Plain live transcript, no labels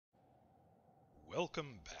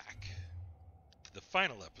Welcome back to the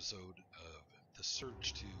final episode of the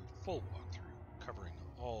Search to full walkthrough, covering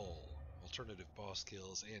all alternative boss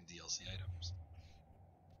kills and DLC items.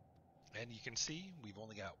 And you can see we've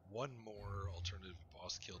only got one more alternative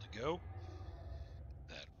boss kill to go.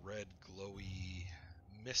 That red glowy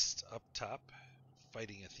mist up top,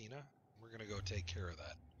 fighting Athena. We're going to go take care of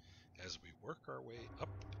that as we work our way up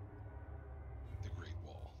the Great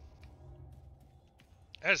Wall.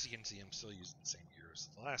 As you can see, I'm still using the same gear as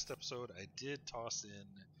the last episode. I did toss in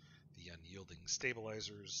the unyielding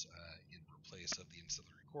stabilizers in place of the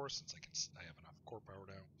ancillary core, since I have enough core power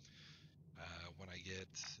now. When I get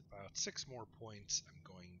about 6 more points, I'm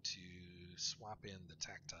going to swap in the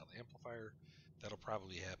tactile amplifier. That'll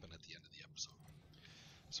probably happen at the end of the episode.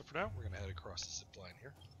 So for now, we're going to head across the zip line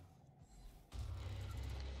here.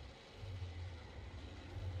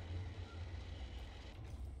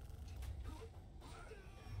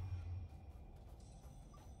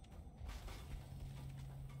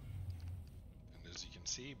 And as you can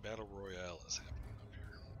see, Battle Royale is happening up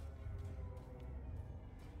here.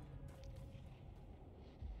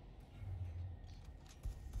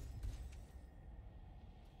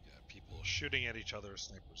 Got people shooting at each other,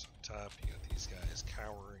 snipers on top. You got these guys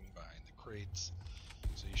cowering behind the crates.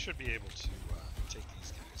 So you should be able to take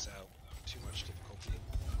these guys out without too much difficulty.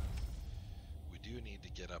 We do need to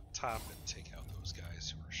get up top and take out those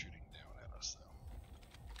guys who are shooting down at us,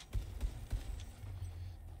 though.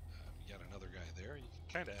 We got another guy there. You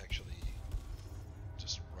can kind of actually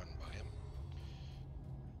just run by him.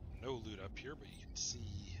 No loot up here, but you can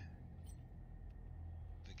see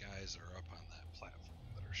the guys are up on that platform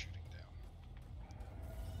that are shooting down.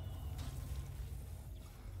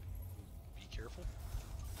 Be careful.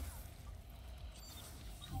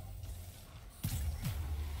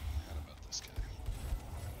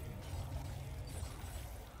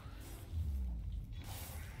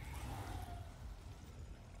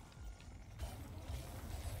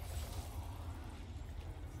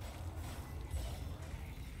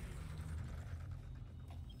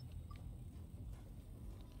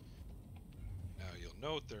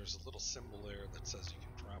 Note there's a little symbol there that says you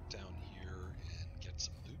can drop down here and get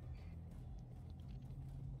some loot.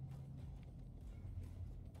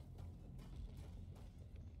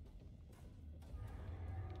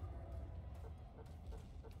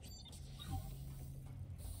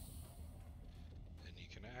 And you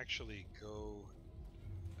can actually go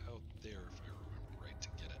out there, if I remember right, to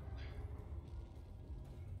get it.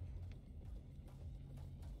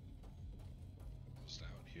 Almost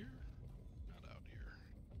out here.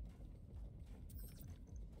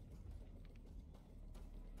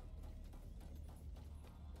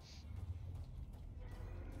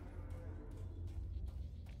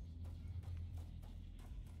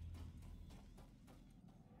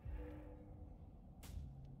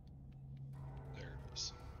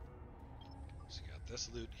 This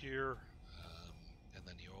loot here, and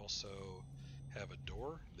then you also have a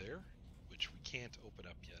door there, which we can't open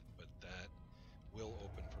up yet, but that will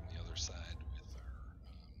open from the other side with our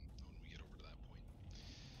when we get over to that point.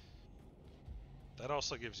 That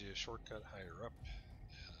also gives you a shortcut higher up,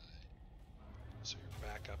 so you're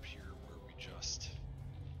back up here where we just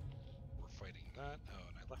were fighting that. Oh,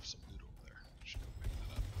 and I left some loot over there. I should go pick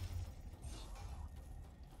that up.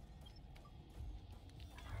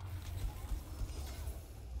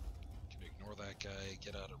 Ignore that guy,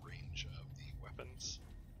 get out of range of the weapons.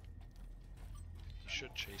 He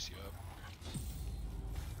should chase you up.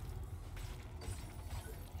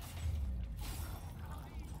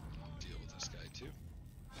 Deal with this guy too.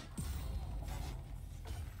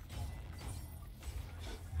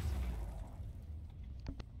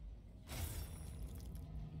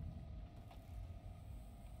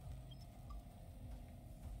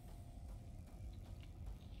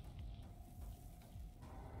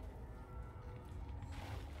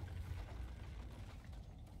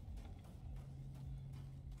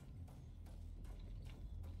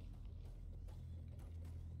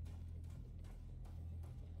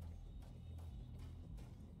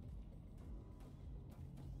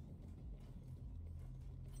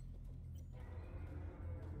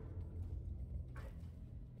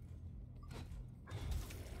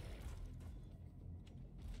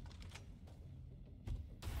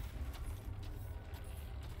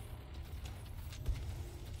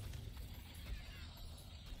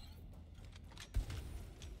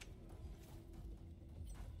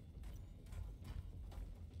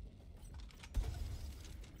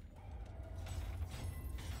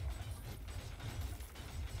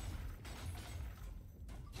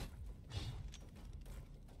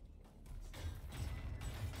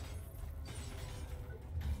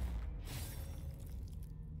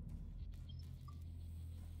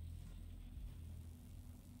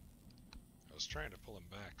 was trying to pull him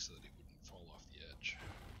back so that he wouldn't fall off the edge.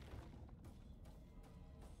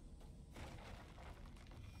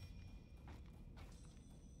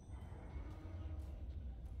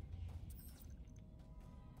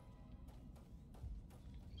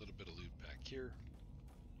 A little bit of loot back here.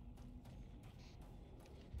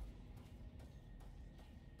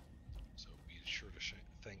 So be sure to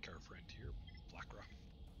thank our friend here, Blackrock.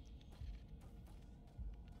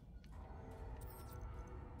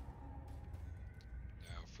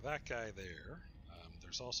 Now for that guy there,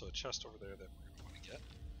 there's also a chest over there that we're going to want to get.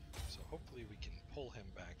 So hopefully we can pull him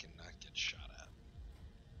back and not get shot at.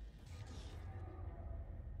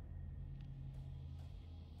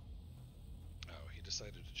 Oh, he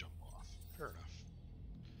decided to jump off. Fair enough.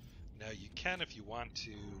 Now you can, if you want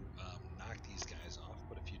to, knock these guys off,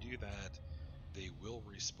 but if you do that, they will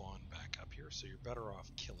respawn back up here, so you're better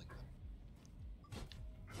off killing them.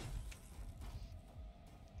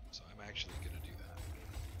 So I'm actually going to do that.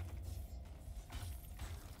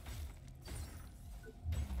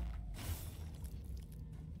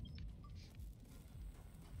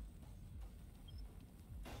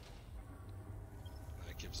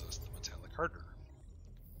 That gives us the metallic hardener.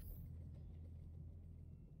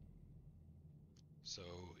 So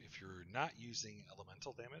if you're not using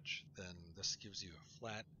elemental damage, then this gives you a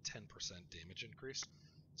flat 10% damage increase.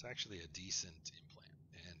 It's actually a decent implant.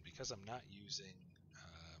 And because I'm not using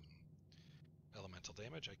elemental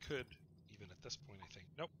damage, I could, even at this point, I think,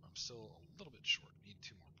 nope, I'm still a little bit short. Need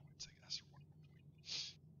 2 more points, I guess, or 1 more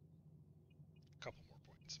point. A couple more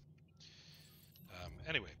points.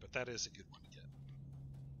 Anyway, but that is a good one to get.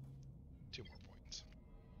 2 more points.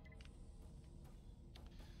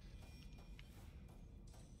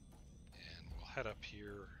 And we'll head up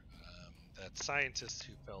here. That scientist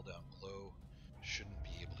who fell down below shouldn't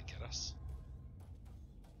be able to get us.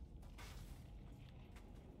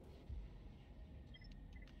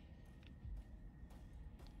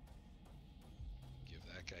 Give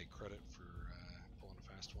that guy credit for pulling a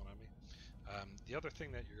fast one on me. The other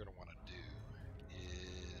thing that you're going to want to do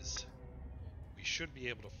is we should be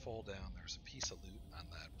able to fall down. There's a piece of loot on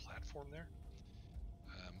that platform there.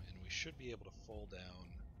 And we should be able to fall down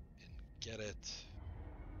and get it.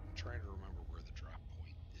 I'm trying to remember where the drop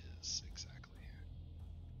point is exactly.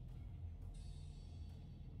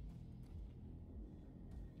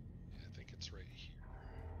 Yeah, I think it's right here.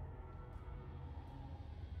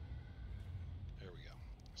 There we go.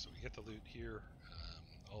 So we get the loot here.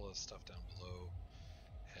 All the stuff down below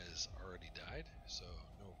has already died, so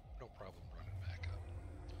no problem running back up.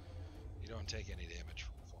 You don't take any damage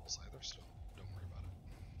from falls either, so don't worry about it.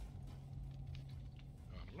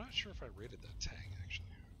 Oh, I'm not sure if I rated that tag, actually.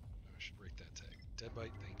 I should rate that tag. Dead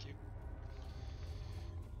bite, thank you.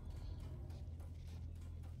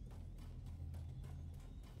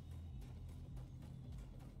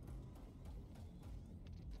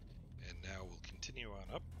 And now we'll continue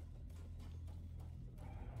on up.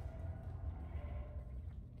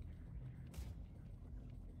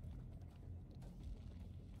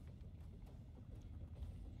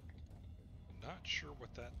 Not sure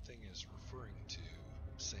what that thing is referring to,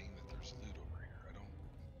 saying that there's loot over here. I don't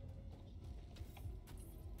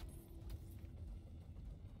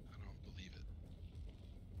believe it.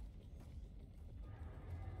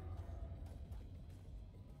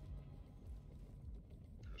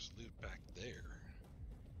 There's loot back there.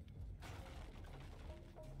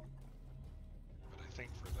 But I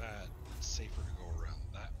think for that, it's safer to go around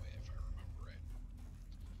that way if I remember right.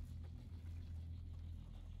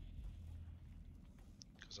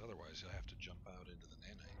 Because otherwise you'll have to jump out into the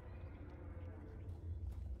nanite.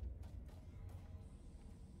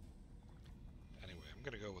 Anyway, I'm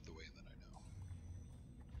going to go with the way that I know.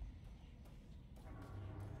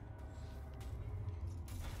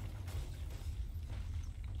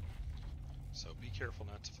 So be careful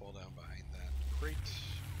not to fall down behind that crate.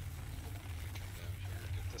 Come down here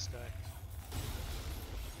and get this guy.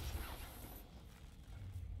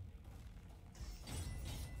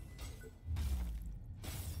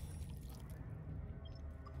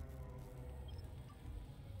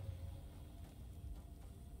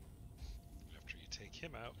 After you take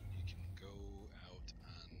him out, you can go out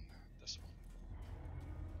on this one.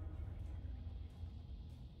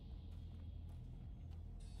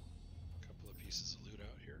 A couple of pieces of loot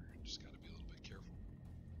out here. Just got to be a little bit careful.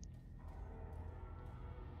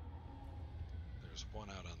 There's one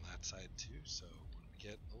out on that side too, so when we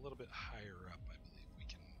get a little bit higher up, I believe we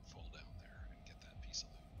can fall down there and get that piece of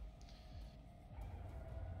loot.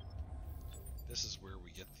 This is where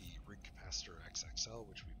we get the rig capacitor XXL,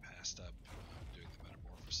 which we passed up doing the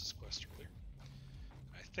metamorphosis quest earlier.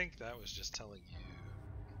 I think that was just telling you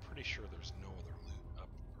pretty sure there's no other loot up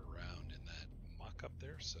around in that muck up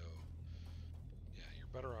there, so yeah,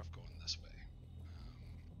 you're better off going this way.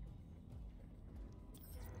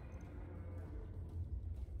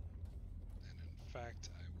 And in fact,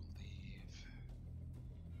 I will leave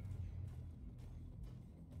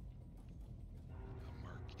a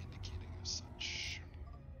mark indicating as such.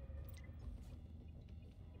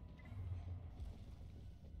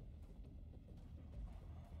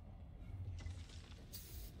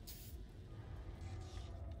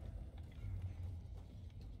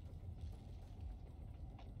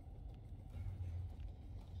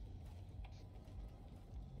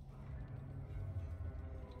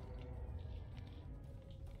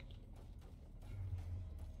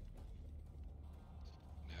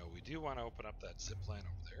 We do want to open up that zip line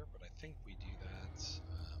over there, but I think we do that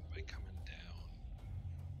by coming down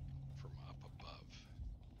from up above.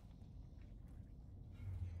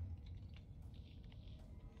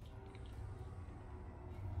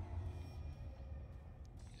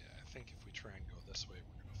 Yeah, I think if we try and go this way,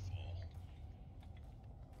 we're going to fall.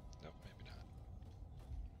 Nope, maybe not.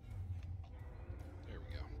 There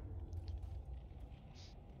we go.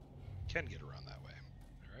 Can get around that way.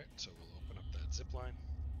 Alright, so we'll open up that zip line.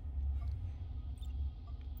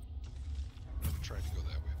 Never tried to go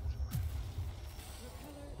that way before.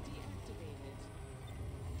 Repeller deactivated.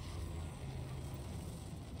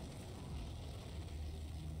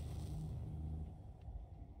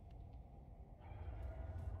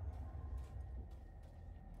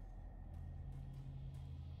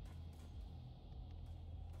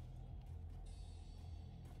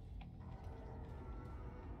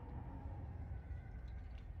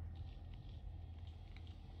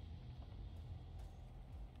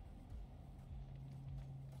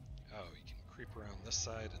 Oh, you can creep around this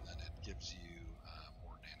side, and then it gives you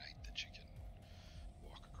more nanite that you can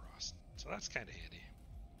walk across. So that's kind of handy.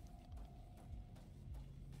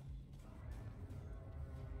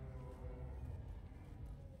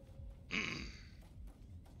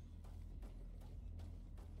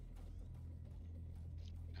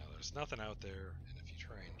 Now there's nothing out there, and if you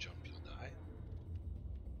try and jump, you'll die.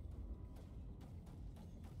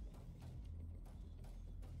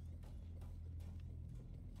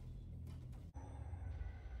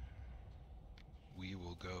 We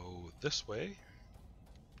will go this way,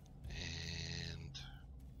 and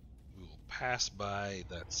we will pass by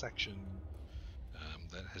that section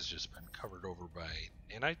that has just been covered over by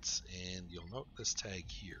nanites, and you'll note this tag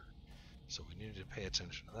here. So we need to pay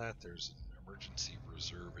attention to that. There's an emergency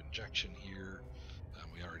reserve injection here.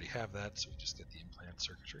 We already have that, so we just get the implant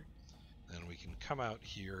circuitry. Then we can come out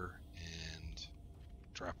here and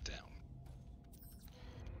drop down.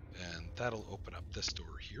 And that'll open up this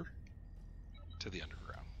door here to the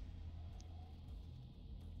underground.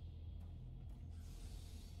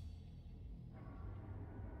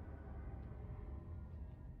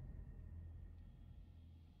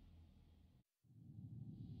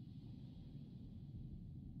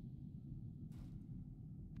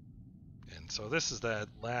 And so this is that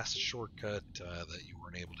last shortcut that you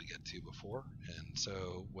weren't able to get to before. And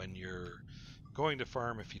so when you're going to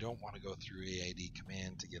farm, if you don't want to go through AID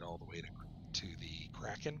command to get all the way to the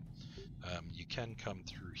Kraken, you can come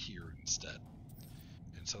through here instead.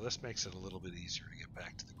 And so this makes it a little bit easier to get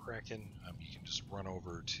back to the Kraken. You can just run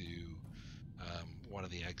over to one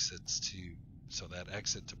of the exits so that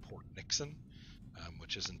exit to Port Nixon,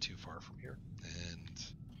 which isn't too far from here. And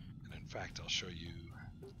in fact, I'll show you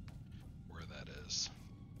where that is.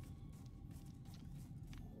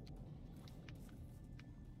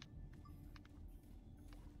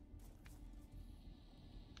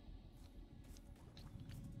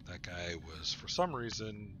 That guy was, for some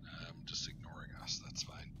reason, just ignoring us. That's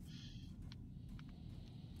fine.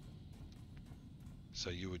 So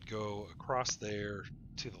you would go across there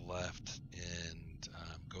to the left and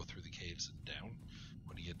go through the caves and down.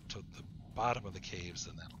 When you get to the bottom of the caves,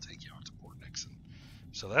 then that'll take you out to Port Nixon.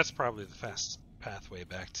 So that's probably the fastest pathway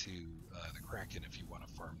back to the Kraken if you want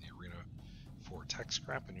to farm the arena for tech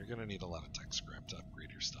scrap, and you're going to need a lot of tech scrap to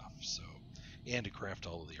upgrade your stuff. So, and to craft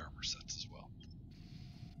all of the armor sets as well.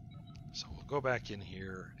 So we'll go back in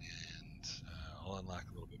here, and I'll unlock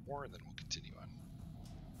a little bit more, and then we'll continue on.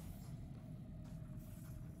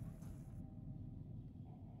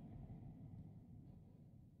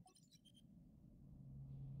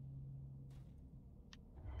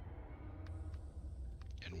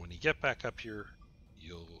 And when you get back up here,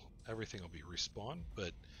 everything will be respawned,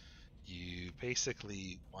 but you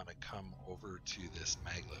basically want to come over to this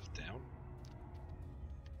maglev down.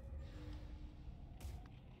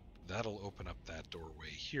 That'll open up that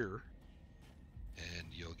doorway here, and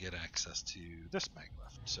you'll get access to this mag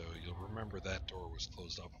lift. So you'll remember that door was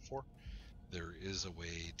closed off before. There is a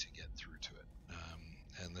way to get through to it,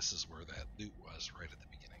 and this is where that loot was right at the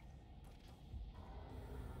beginning.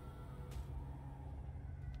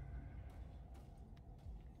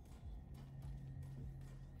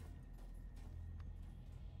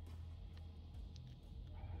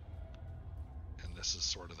 And this is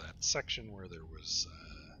sort of that section where there was,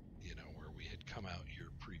 where we had come out here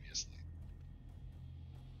previously.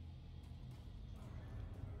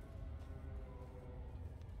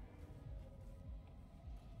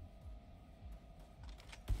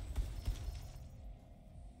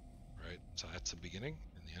 Right, so that's the beginning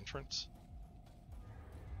in the entrance.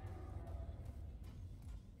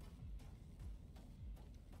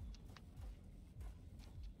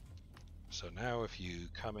 So now if you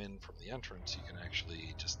come in from the entrance, you can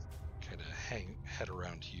actually just kind of head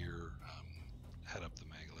around here, head up the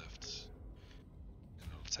mag lift, and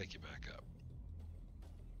it'll take you back up.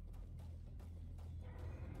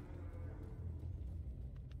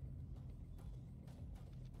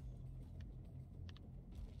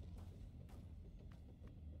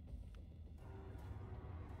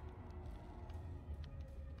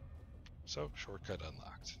 So, shortcut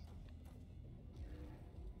unlocked.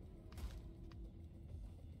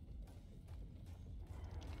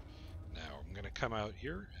 Now I'm going to come out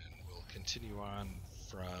here and we'll continue on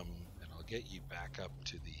and I'll get you back up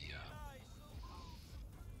to the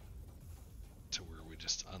to where we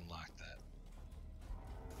just unlocked that.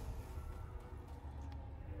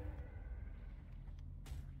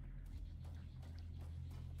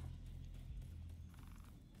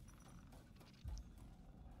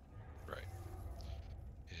 Right.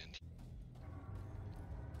 And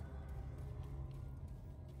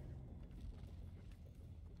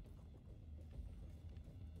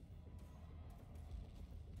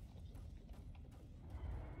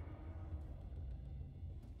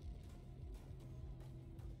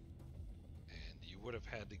you would have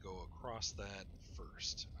had to go across that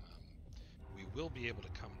first. We will be able to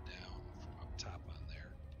come down from up top on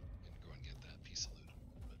there and go and get that piece of loot in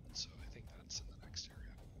a little bit. So I think that's in the next area.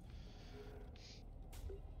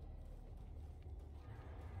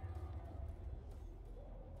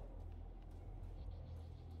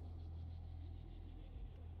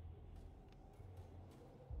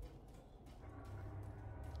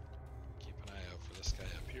 Keep an eye out for this guy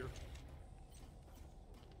up here.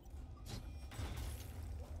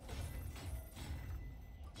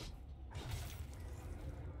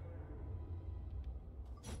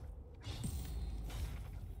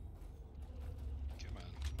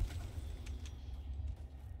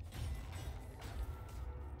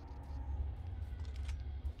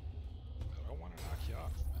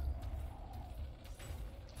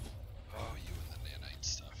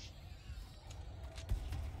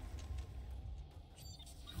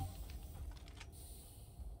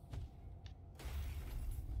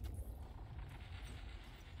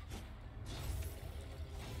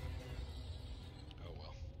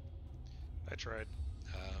 I tried.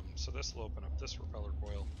 So this will open up this repeller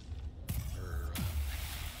coil, or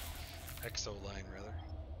exo line rather.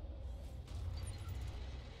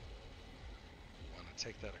 Want to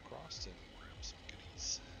take that across and grab some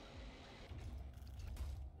goodies.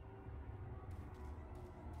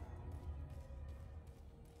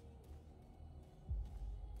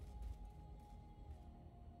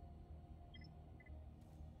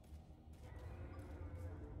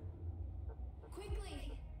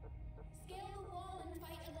 Quickly! Scale the wall and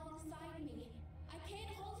fight alongside me. I can't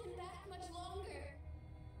hold him back much longer.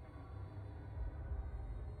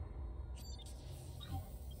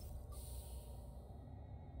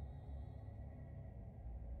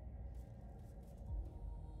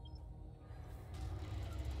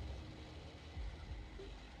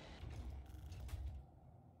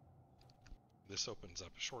 This opens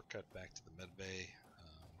up a shortcut back to the med bay.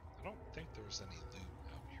 I don't think there's any loot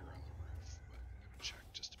out here on the roof, but I'm going to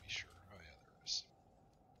check just to be sure. Oh yeah, there is.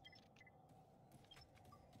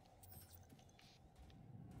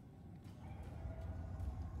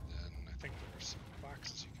 Then I think there are some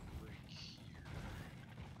boxes you can break here.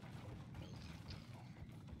 No loot though.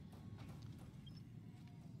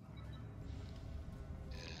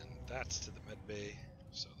 And that's to the med bay,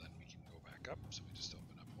 so then we can go back up. So we just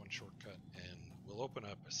open up one shortcut, and we'll open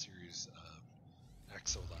up a series of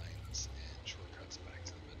exo lines and shortcuts back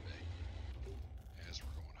to the med bay as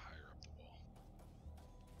we're going higher up the wall.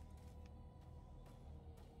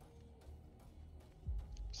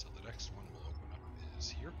 So the next one we'll open up is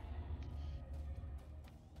here.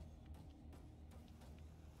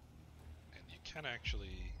 And you can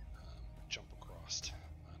actually jump across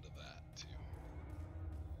onto that too.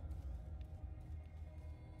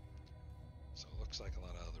 looks like a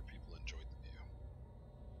lot of other people enjoyed the view.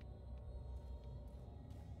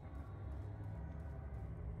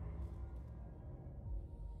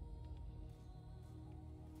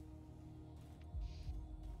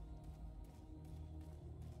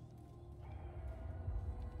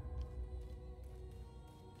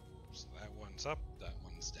 So that one's up, that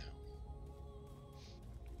one's down.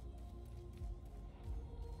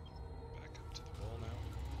 Back up to the wall now.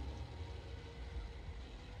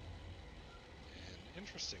 And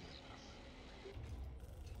interestingly enough,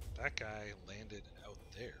 that guy landed out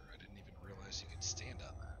there. I didn't even realize you could stand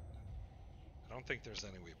on that. I don't think there's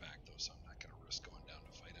any way back though, so I'm not going to risk going down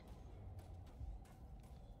to fight him.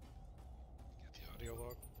 Get the audio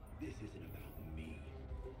log. This isn't about me.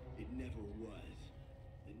 It never was.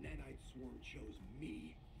 The nanite swarm chose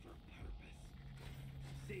me for purpose.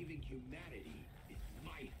 Saving humanity is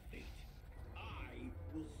my fate. I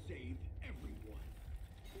will save everyone.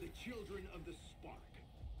 The children of the Spark.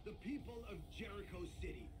 The people of Jericho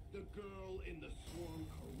City. The girl in the swarm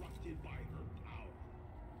corrupted by her power.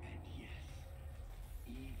 And yes,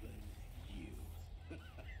 even you.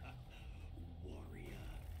 Warrior.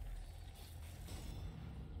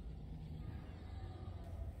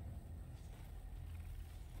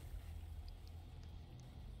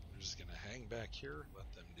 We're just gonna hang back here,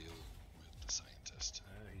 let them deal with the scientist.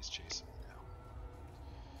 He's chasing me now.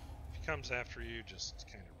 If he comes after you, just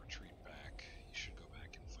kind of retreat back. You should go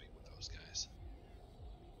back and fight with those guys.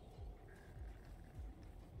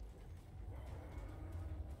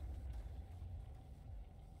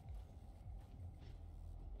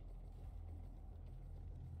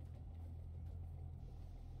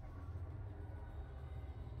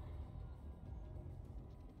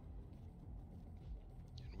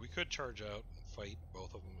 We could charge out and fight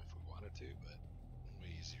both of them if we wanted to, but way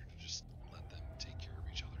easier to just let them take care of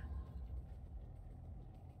each other.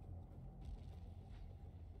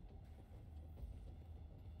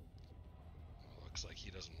 Well, looks like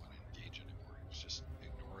he doesn't want to engage anymore. He's just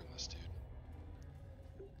ignoring this dude.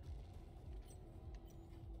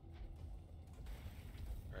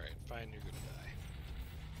 Alright, fine, you're gonna die.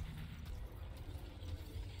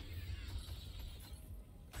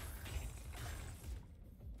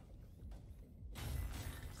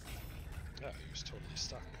 Yeah, he was totally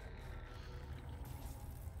stuck.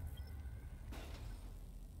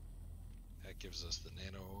 That gives us the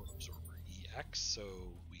Nano Absorber EX, so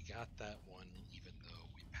we got that one even though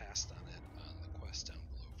we passed on it on the quest down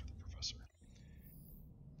below for the professor.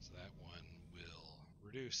 So that one will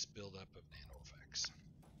reduce buildup of nano effects.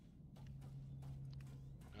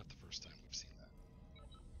 Not the first time we've seen that.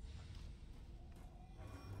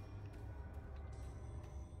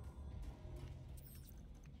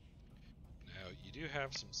 Now, you do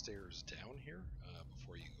have some stairs down here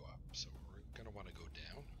before you go up, so we're going to want to go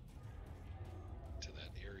down to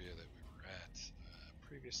that area that we were at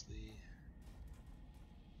previously.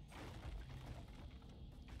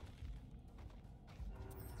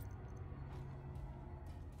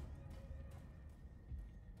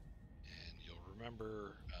 And you'll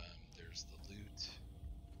remember there's the loot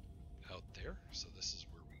out there, so this is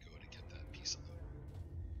where we go to get that piece of loot.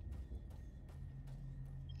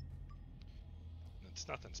 It's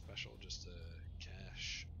nothing special, just a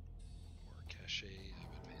cache or cache of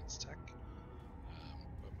advanced tech,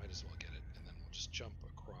 but might as well get it, and then we'll just jump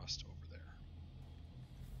across over there.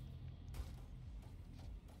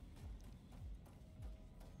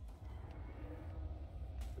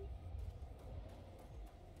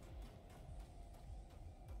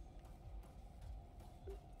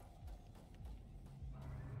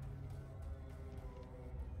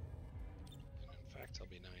 And in fact, I'll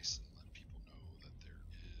be nice and let people know that there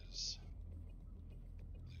is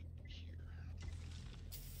loot here.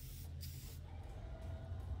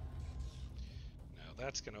 Now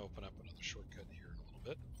that's going to open up another shortcut here in a little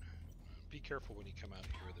bit. Be careful when you come out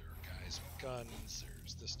here. There are guys with guns.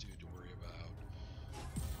 There's this dude to worry about.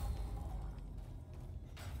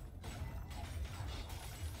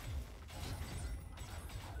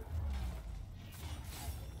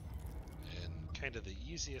 And kind of the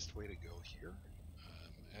easiest way to go here,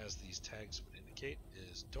 as these tags would indicate,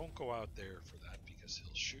 is don't go out there for that because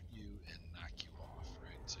he'll shoot you and knock you off,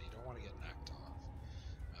 right? So you don't want to get knocked off.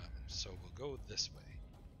 So we'll go this way.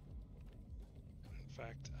 And in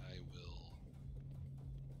fact, I will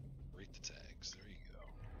rate the tags. There you go.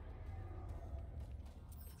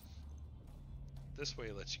 This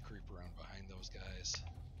way lets you creep around behind those guys.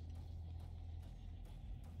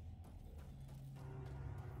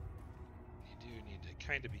 You do need to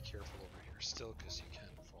kind of be careful over here still because you can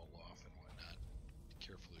fall off and whatnot. Be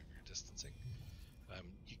careful of your distancing.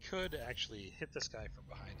 You could actually hit this guy from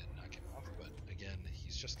behind and knock him off, but again,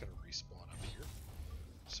 just going to respawn up here.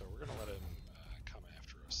 So we're going to let him come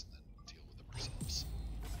after us and then deal with him ourselves.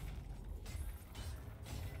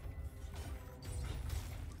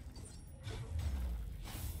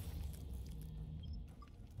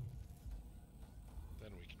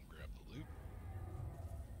 Then we can grab the loot.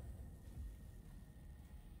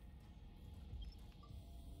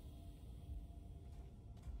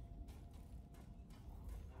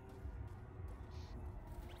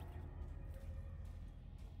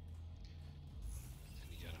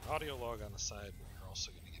 Audio log on the side, but you're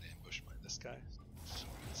also going to get ambushed by this guy. So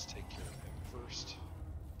let's take care of him first.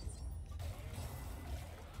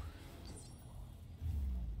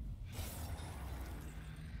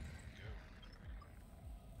 Go.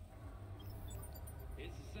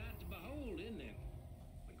 It's a sight to behold, isn't it?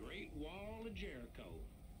 The Great Wall of Jericho.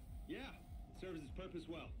 Yeah, it serves its purpose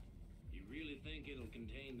well. You really think it'll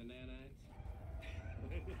contain the nanites?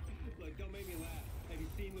 Look, don't make me laugh. Have you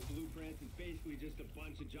seen the blueprints? It's basically just a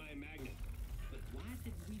bunch of giant magnets. But why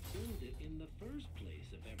did we build it in the first place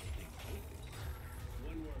if everything's hopeless?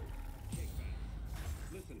 One word, kickbacks.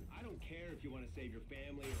 Listen, I don't care if you want to save your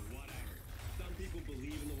family or whatever. Some people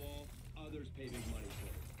believe in the wall, others pay big money for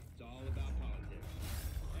it. It's all about politics.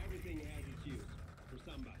 Everything has its use, for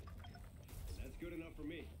somebody. And that's good enough for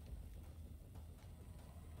me.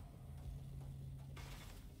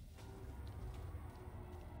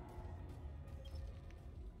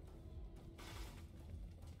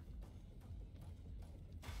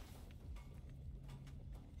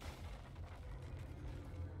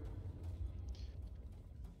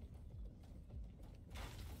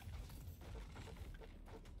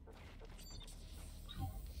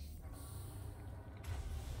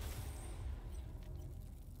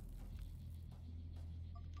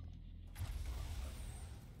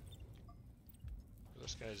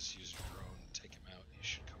 Those guys use your drone, take him out, he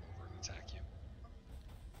should come over and attack you.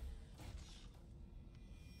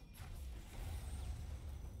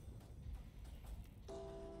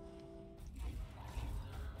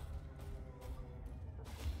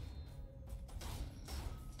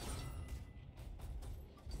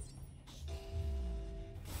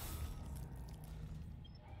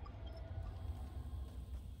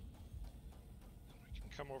 And we can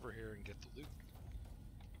come over here and get the loot.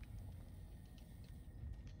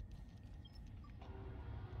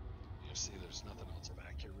 See, there's nothing else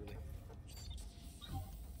back here, really.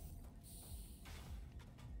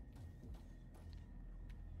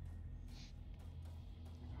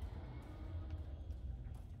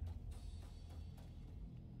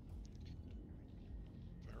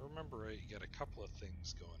 If I remember right, you got a couple of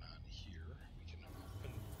things going on here. We can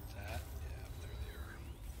open that. Yeah, there they are.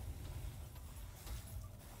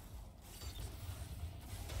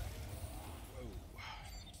 Whoa.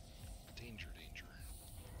 Danger, danger.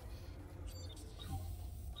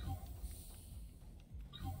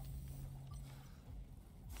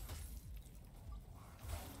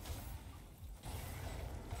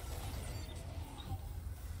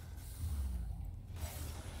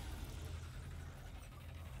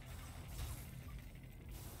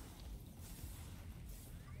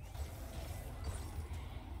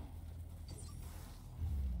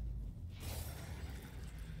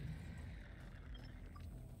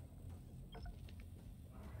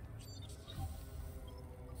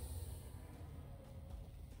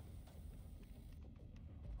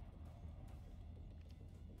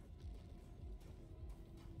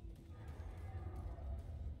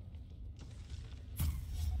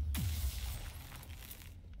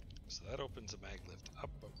 So that opens a mag lift up,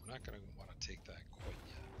 but we're not going to want to take that quite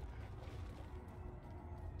yet.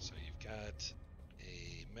 So you've got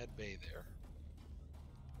a med bay there.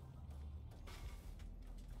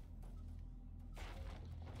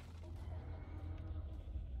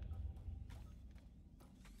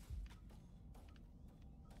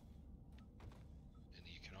 And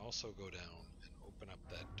you can also go down and open up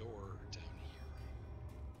that door down here.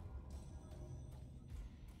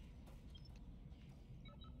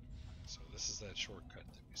 So this is that shortcut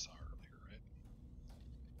that we saw earlier, right?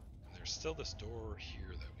 And there's still this door here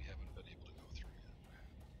that we haven't been able to go through yet.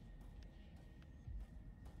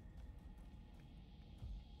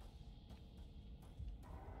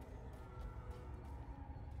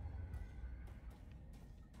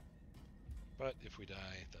 But if we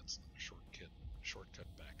die, that's not a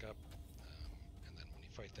shortcut back up. And then when you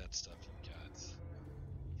fight that stuff, you've got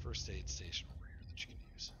first aid station over here that you can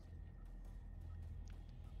use.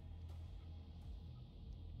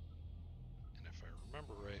 If I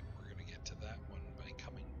remember right, we're going to get to that one by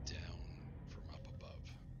coming down from up above.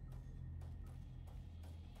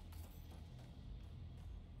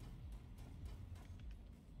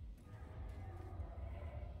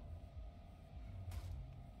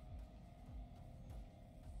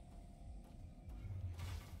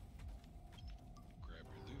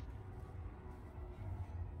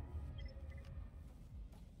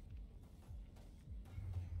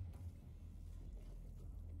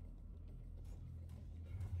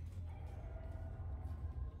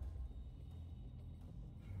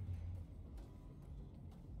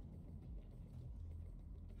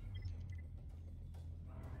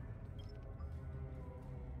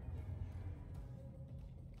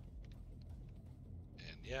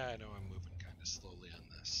 Yeah, I know I'm moving kind of slowly on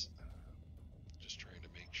this. Just trying to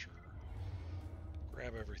make sure.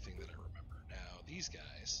 Grab everything that I remember. Now, these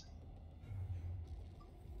guys.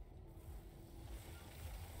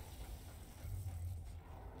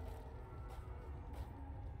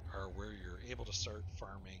 Are where you're able to start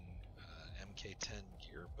farming MK10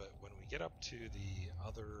 gear, but when we get up to the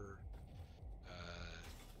other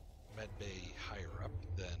med bay higher up,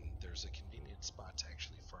 then there's a convenient spot to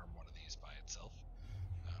actually farm one of these by itself.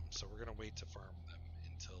 So we're going to wait to farm them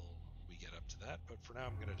until we get up to that, but for now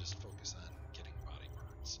I'm going to just focus on getting body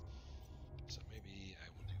parts. So maybe I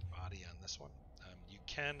will do body on this one. You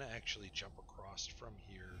can actually jump across from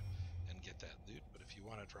here and get that loot, but if you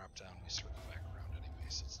want to drop down, we circle back around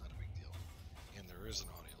anyway, so it's not a big deal. And there is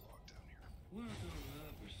an audio log down here. Work on the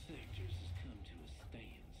upper sectors has come to a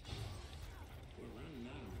standstill. We're running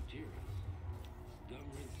out of materials.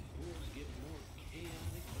 Government support is getting more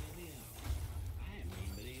chaotic by the hour. I haven't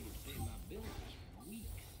even been able to pay my bills for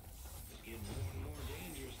weeks. It's getting more and more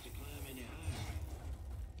dangerous to climb any higher.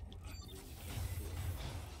 I really can't afford to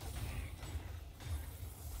fall back.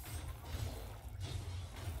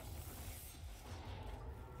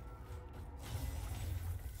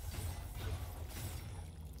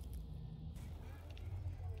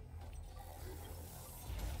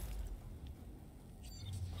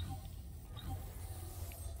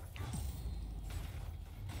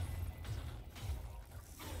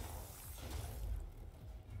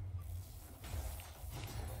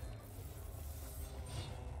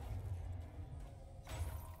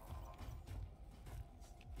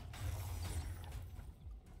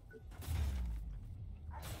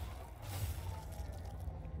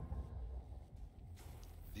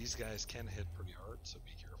 These guys can hit pretty hard, so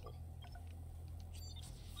be careful.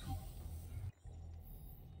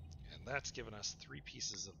 And that's given us 3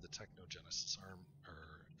 pieces of the Technogenesis arm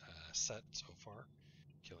set so far.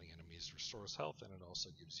 Killing enemies restores health, and it also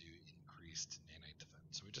gives you increased nanite defense.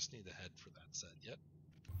 So we just need the head for that set yet.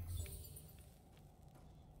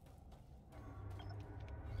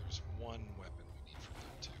 There's one weapon we need for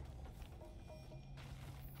that too.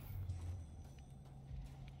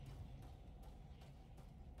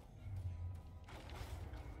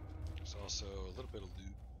 There's also a little bit of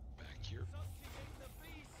loot back here.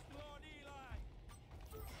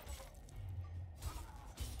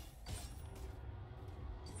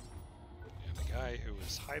 And a guy who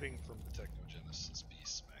is hiding from the Technogenesis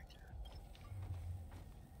beasts back here.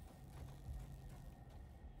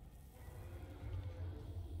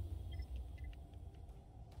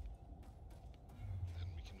 Then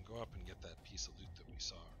we can go up and get that piece of loot that we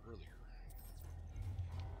saw earlier.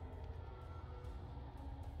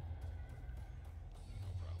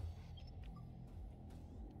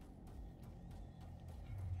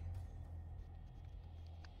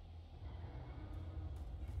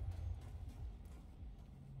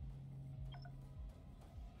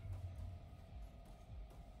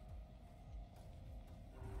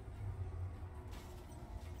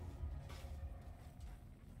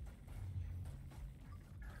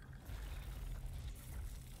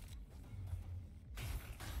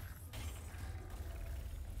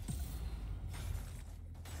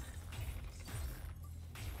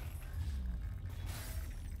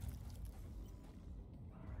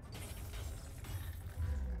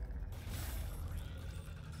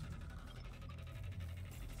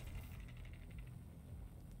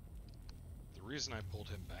 The reason I pulled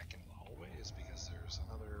him back into the hallway is because there's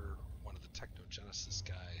another one of the Technogenesis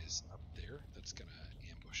guys up there that's gonna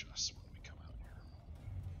ambush us when we come out here,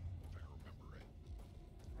 if I remember right.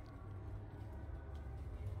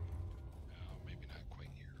 Oh, maybe not quite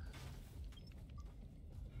here.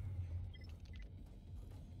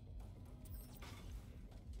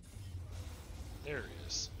 There he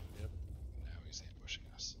is. Yep. Now he's ambushing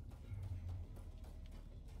us.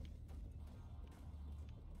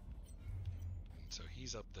 So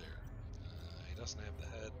he's up there. He doesn't have the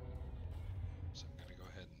head, so I'm gonna go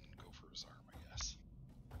ahead and go for his arm, I guess.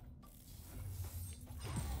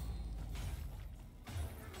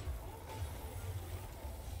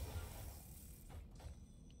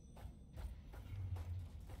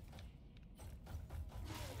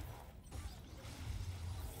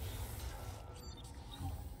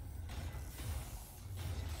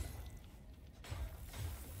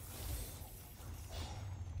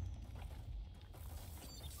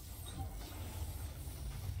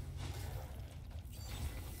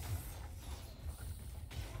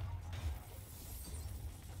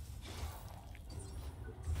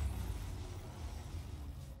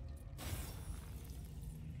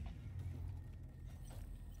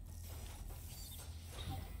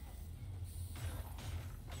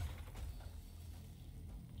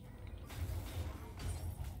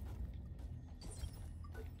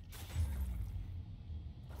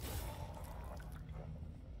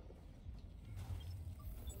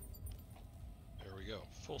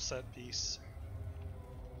 full set piece.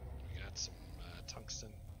 We got some tungsten.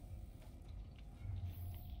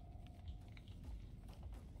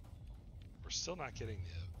 We're still not getting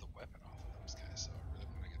the weapon off of those guys, so I really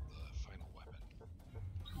want to get the final weapon.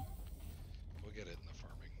 We'll get it in the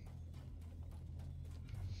farming.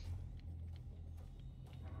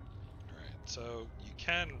 Alright, so you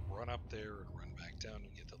can run up there and run back down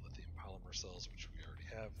and get the lithium polymer cells, which we already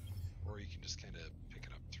have, or you can just kind of pick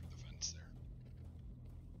it up through the fence there.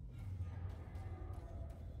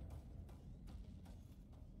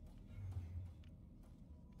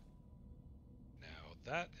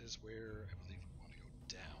 Now that is where I believe we want to go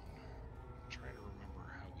down. I'm trying to remember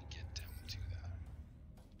how we get down to that.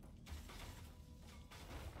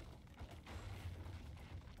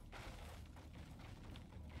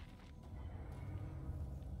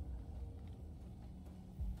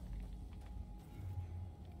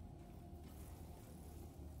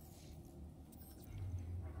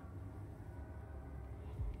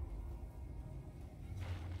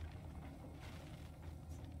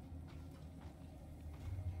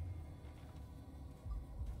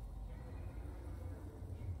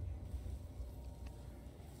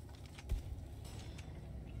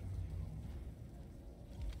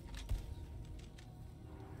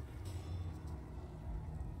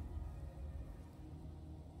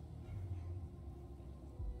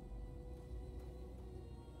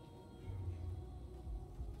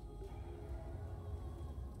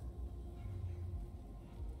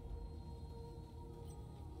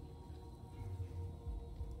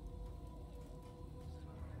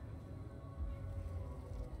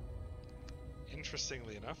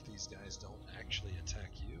 Interestingly enough, these guys don't actually attack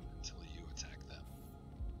you until you attack them.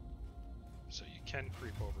 So you can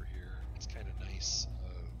creep over here. It's kind of nice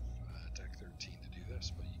of Deck 13 to do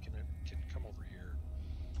this, but you can come over here,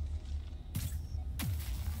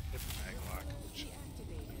 hit the mag lock, which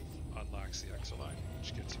unlocks the Exoline,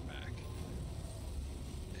 which gets you back.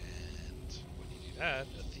 And when you do that,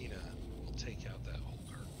 Athena will take out that whole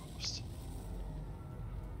guard post.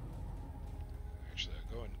 Actually,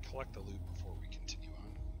 I'll go and collect the loot before we continue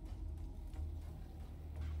on.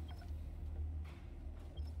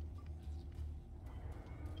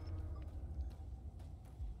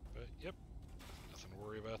 But yep, nothing to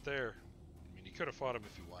worry about there. I mean, you could have fought him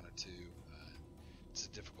if you wanted to. It's a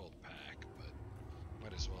difficult pack, but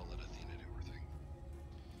might as well let Athena do her thing.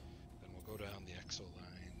 Then we'll go down the Exo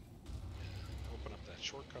line and open up that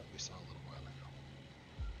shortcut we saw a little while ago.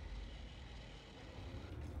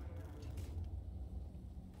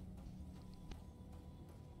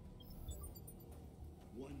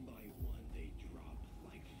 One by one, they drop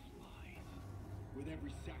like flies. With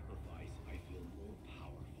every sacrifice, I feel more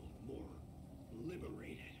powerful, more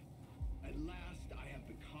liberated. At last, I have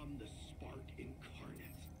become the spark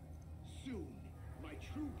incarnate. Soon, my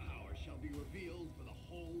true power shall be revealed for the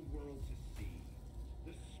whole world to see.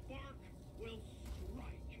 The spark will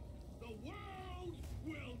strike. The world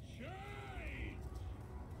will change!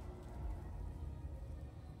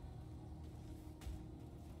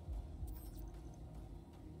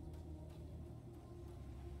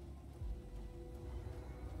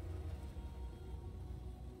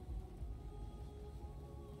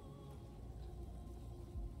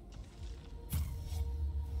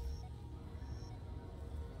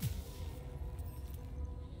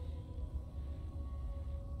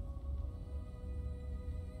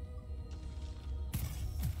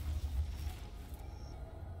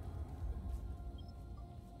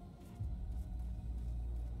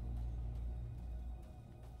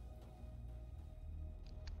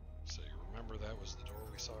 So you remember that was the door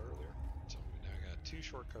we saw earlier? So we now got two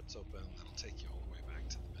shortcuts open that'll take you all the way back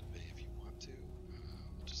to the mid bay if you want to.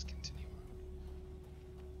 We'll just continue on.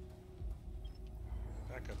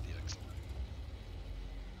 Back up the exit.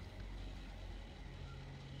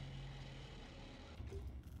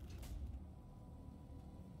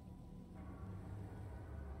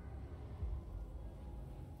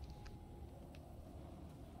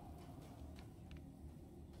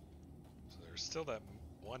 So there's still that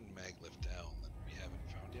one mag lift down that we haven't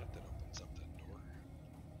found yet that opens up that door.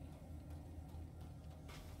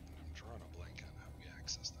 I'm drawing a blank on how we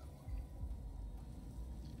access that one.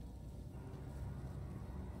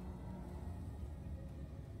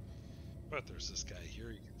 But there's this guy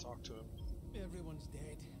here, you can talk to him. Everyone's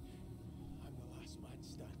dead. I'm the last man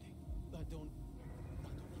standing. I don't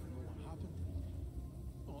even know what happened.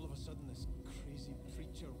 All of a sudden, this crazy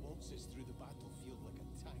preacher waltzes through the battlefield like a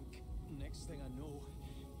tank. Next thing I know,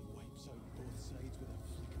 he wipes out both sides with a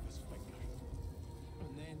flick of his finger.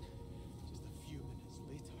 And then, just a few minutes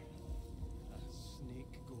later, that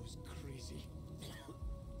snake goes crazy.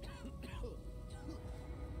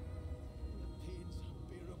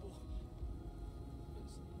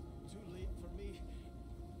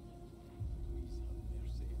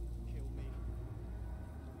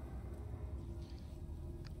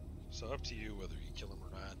 So up to you whether you kill him or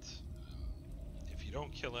not. If you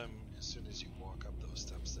don't kill him, as soon as you walk up those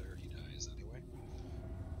steps there, he dies anyway.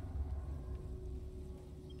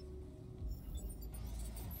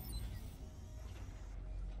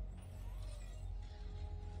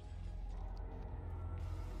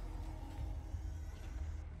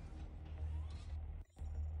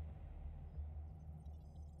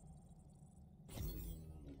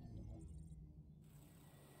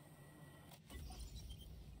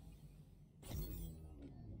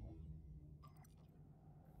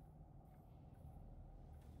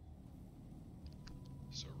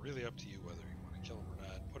 So really up to you whether you want to kill him or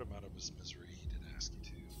not. Put him out of his misery. He did ask you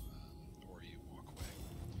to, or you walk away.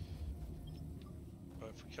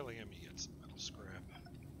 But for killing him, you get some metal scrap.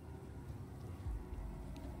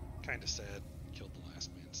 Kinda sad. Killed the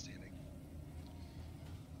last man standing.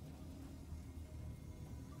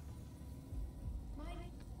 My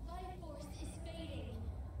life force is fading.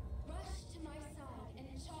 Rush to my side and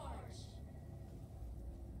charge.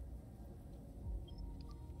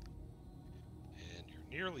 And you're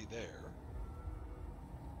nearly there.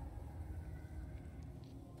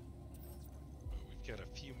 But we've got a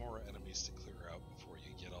few more enemies to clear out before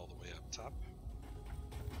you get all the way up top.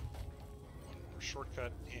 One more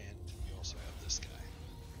shortcut, and you also have this guy.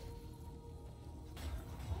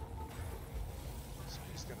 So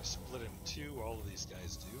he's going to split in two, all of these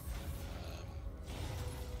guys do.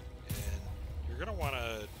 And you're going to want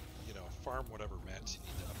to, you know, farm whatever mats you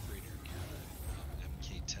need to upgrade your gear to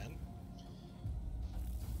MK10.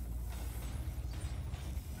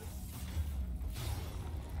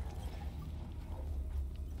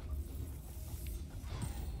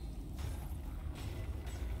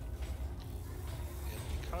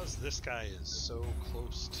 Because this guy is so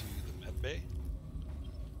close to the medbay,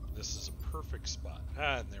 this is a perfect spot.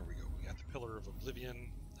 And there we go. We got the Pillar of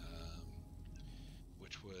Oblivion,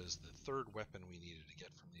 which was the third weapon we needed to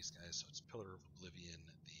get from these guys. So it's Pillar of Oblivion,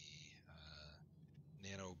 the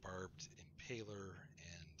Nano Barbed Impaler,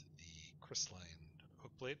 and the Crystalline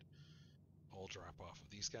Hookblade. All drop off of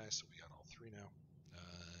these guys, so we got all three now.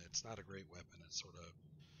 It's not a great weapon. It's sort of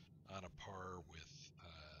on a par with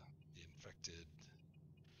the Infected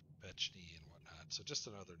Bechny and whatnot, so just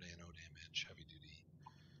another nano damage, heavy duty.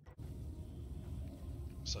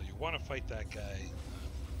 So you want to fight that guy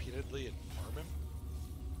repeatedly and farm him,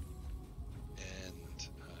 and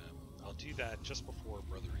I'll do that just before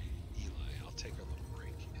Brother Eli. I'll take a little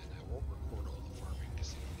break, and I won't record all the farming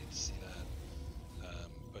because you don't need to see that.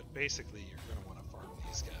 But basically, you're going to want to farm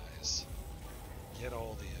these guys, get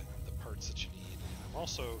all the parts that you need. And I'm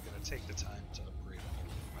also going to take the time to upgrade all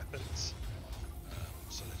the weapons.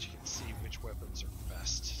 So that you can see which weapons are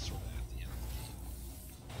best sort of at the end of the game.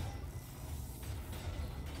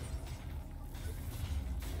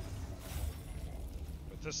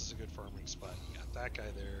 But this is a good farming spot. You got that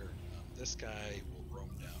guy there. This guy will roam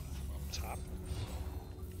down from up top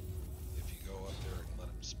if you go up there and let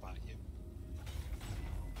him spot you.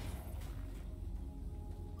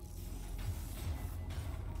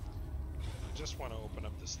 I just want to open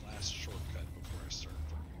up this last shortcut before I start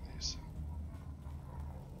farming these.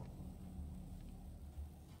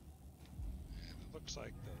 Looks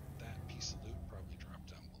like that piece of loot probably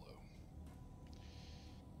dropped down below.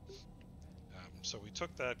 So we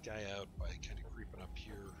took that guy out by kind of creeping up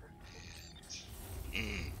here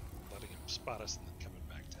and letting him spot us and then coming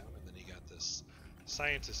back down. And then you got this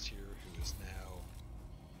scientist here who is now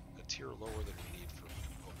a tier lower than we need for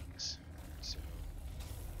components. So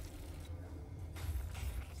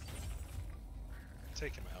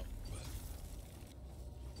take him out, but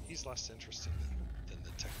he's less interesting than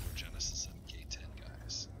the Technogenesis MK10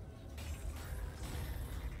 guys.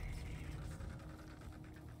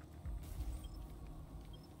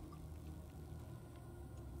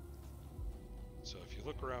 So if you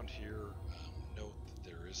look around here, note that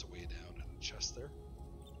there is a way down and a chest there.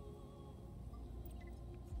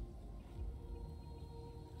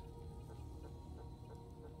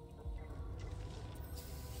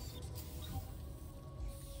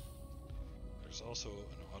 There's also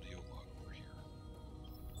an audio log over here.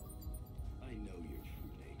 I know your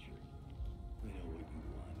true nature. I know what you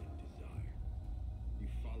want and desire. You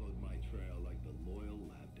followed my trail like the loyal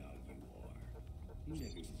lapdog you are. You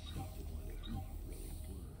never even stopped to wonder who you really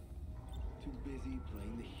were. Too busy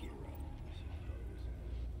playing the hero, I suppose.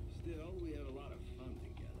 Still, we had a lot of fun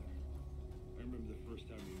together. I remember the first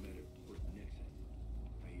time we met at Port Nixon.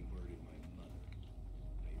 How you murdered my mother.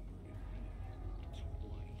 How you murdered me.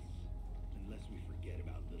 Twice. Unless we forget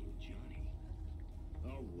about little Johnny.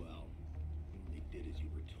 Oh well. You did as you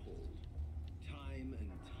were told. Time and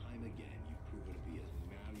time again, you've proven to be as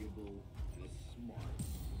malleable and as smart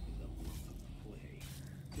as a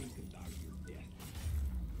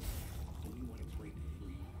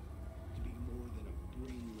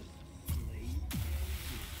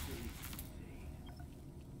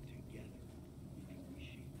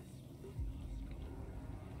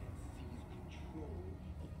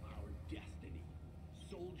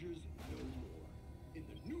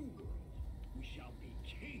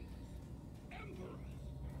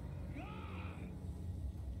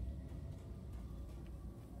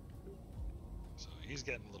He's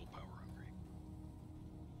getting a little power hungry.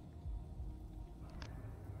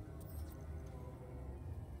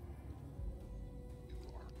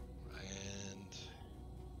 And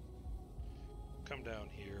come down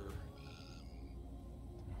here,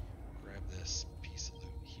 grab this piece of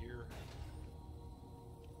loot here.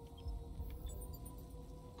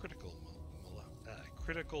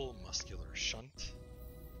 Critical muscular shunt.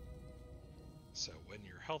 So when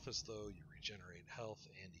your health is low, you regenerate health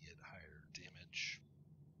and you get higher damage.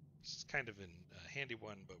 It's kind of a handy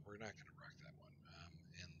one, but we're not going to rock that one.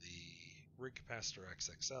 And the rig capacitor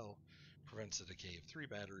XXL prevents the decay of 3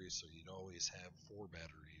 batteries, so you'd always have 4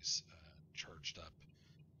 batteries charged up,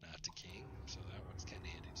 not decaying. So that one's kind of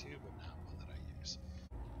handy too, but not one that I use.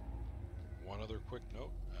 One other quick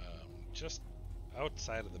note, just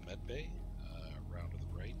outside of the med bay, around to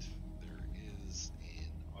the right, there is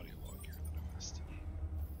an audio log here that I missed.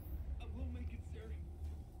 I will make it, sir.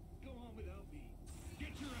 Go on without me.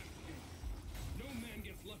 Get your act together. No man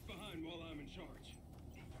gets left behind while I'm in charge.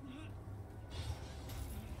 It's not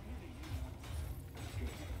really. Let's go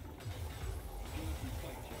ahead. Get up and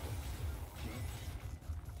fight, Joe. Joe?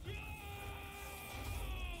 Joe!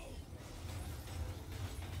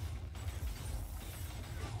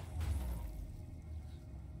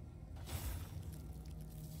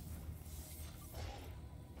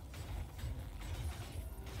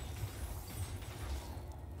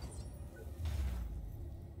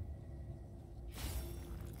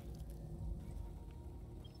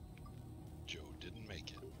 Joe didn't make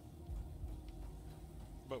it,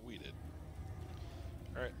 but we did.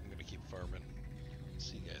 Alright, I'm gonna keep farming.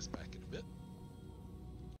 See you guys back in a bit.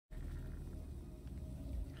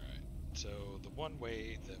 Alright, so the one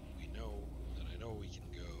way that I know we can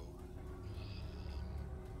go,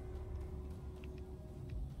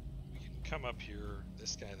 we can come up here.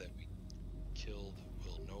 This guy that we killed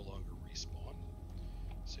will no longer respawn,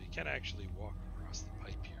 so you can actually walk across the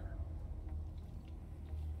pipe here.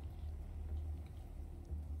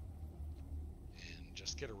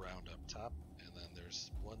 Just get around up top, and then there's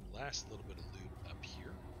one last little bit of loot up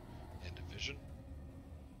here, and a vision.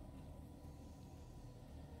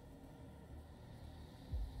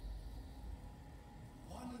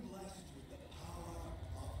 One blessed with the power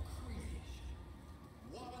of creation.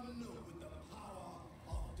 One with the power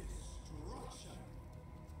of destruction.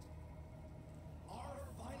 Our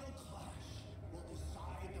final clash will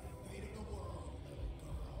decide the fate of the world, little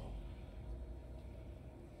girl.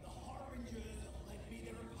 The Harbingers lent me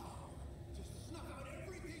their power to snuff out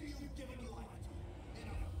everything you've given life to in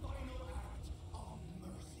a final act of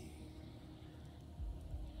mercy.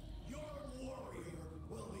 Your warrior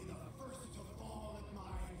will be the first to fall at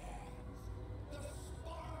my hands. The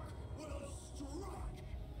spark will strike.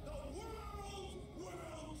 The world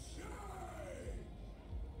will change.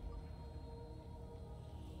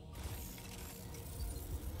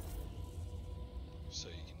 So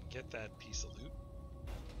you can get that piece of loot.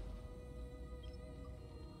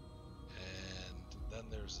 And then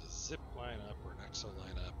there's a zip line up or an exo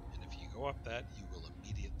line up, and if you go up that, you will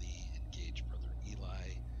immediately engage Brother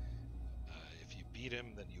Eli. If you beat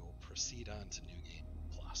him, then you will proceed on to New Game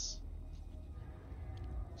Plus.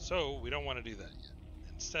 So we don't want to do that yet.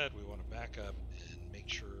 Instead, we want to back up and make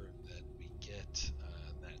sure that we get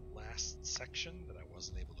that last section that I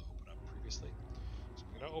wasn't able to open up previously. So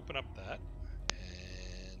I'm going to open up that,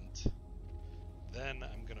 and then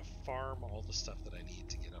I'm going to farm all the stuff that I need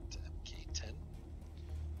to get up to MK10.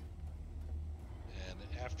 And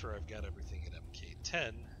after I've got everything at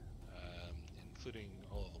MK10, including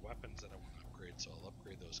all of the weapons that I want to upgrade, so I'll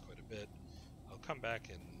upgrade those quite a bit, I'll come back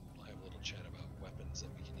and we'll have a little chat about weapons that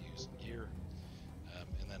we can use in gear,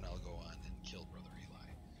 and then I'll go on and kill Brother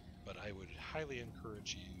Eli. But I would highly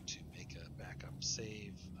encourage you to make a backup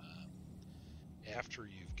save after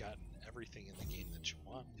you've gotten everything in the game that you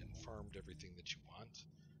want and farmed everything that you want.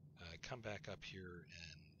 Come back up here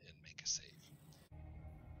and make a save.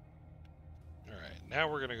 Alright, now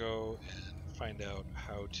we're going to go and find out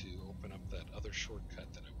how to open up that other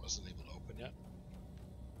shortcut that I wasn't able to open yet.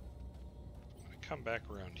 I'm going to come back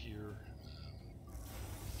around here,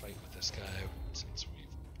 fight with this guy since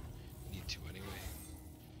we need to anyway.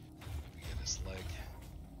 Maybe get his leg.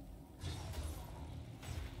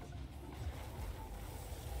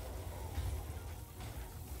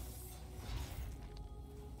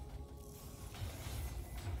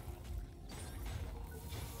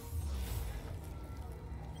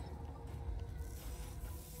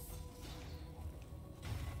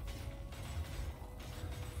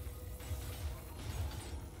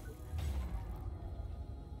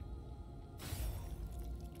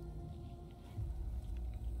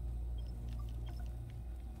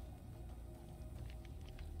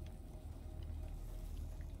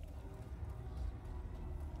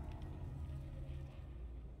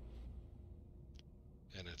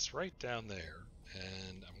 it's right down there,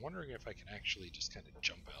 and I'm wondering if I can actually just kind of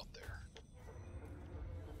jump out there.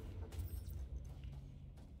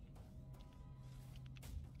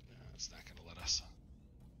 No, it's not going to let us.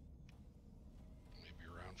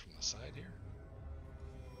 Maybe around from the side here.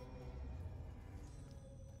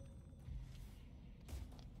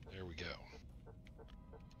 There we go.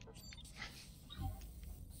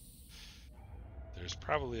 There's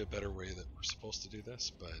probably a better way that we're supposed to do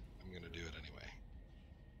this, but I'm going to do it anyway.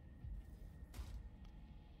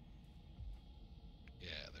 Yeah,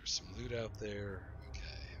 there's some loot out there. Okay.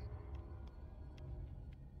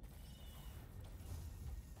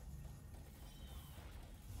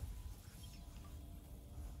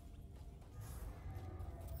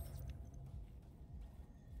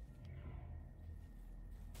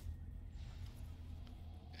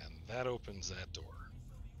 And that opens that door.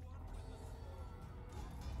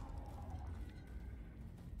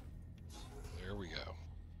 There we go.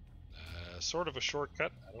 Sort of a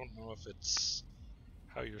shortcut. I don't know if it's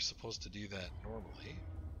how you're supposed to do that normally,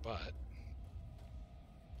 but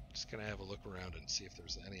I'm just going to have a look around and see if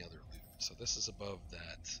there's any other loot. So this is above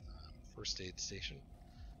that first aid station.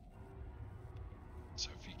 So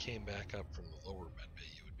if you came back up from the lower med bay,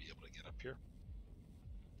 you would be able to get up here.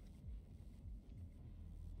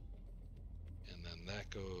 And then that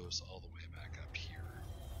goes all the way back up here.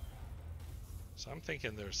 So I'm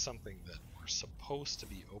thinking there's something that we're supposed to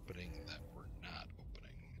be opening that we're not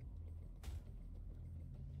opening.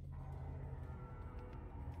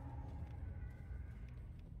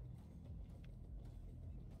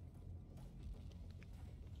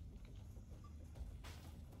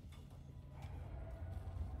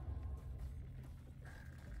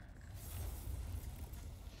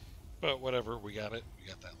 But whatever, we got it. We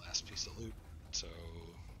got that last piece of loot. So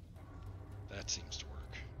that seems to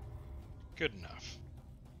work. Good enough.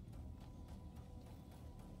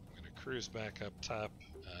 I'm going to cruise back up top.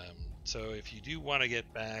 So if you do want to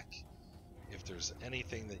get back, if there's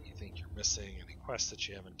anything that you think you're missing, any quests that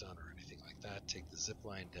you haven't done or anything like that, take the zip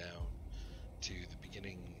line down to the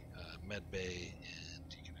beginning med bay and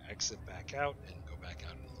you can exit back out and go back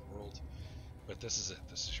out into the world. But this is it.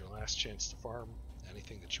 This is your last chance to farm.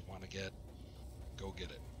 Anything that you want to get, go get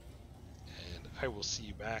it. And I will see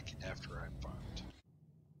you back after I'm farmed.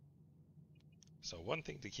 So one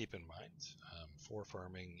thing to keep in mind for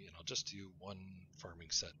farming, and I'll just do one farming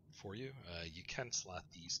set for you. You can slot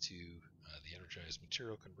these two, the energized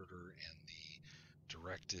material converter and the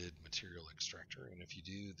directed material extractor. And if you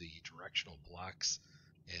do the directional blocks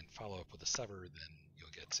and follow up with a sever, then you'll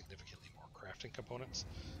get significantly more crafting components.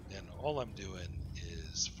 And all I'm doing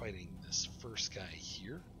is fighting this first guy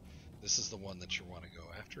here. This is the one that you want to go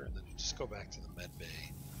after, and then you just go back to the med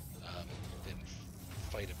bay and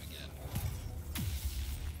fight him again.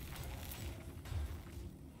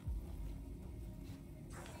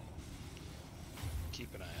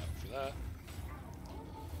 Keep an eye out for that.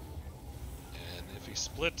 And if he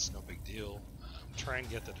splits, no big deal. Try and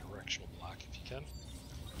get the directional block if you can.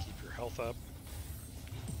 Keep your health up.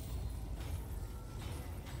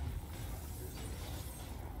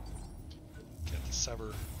 Get the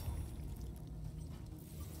sever.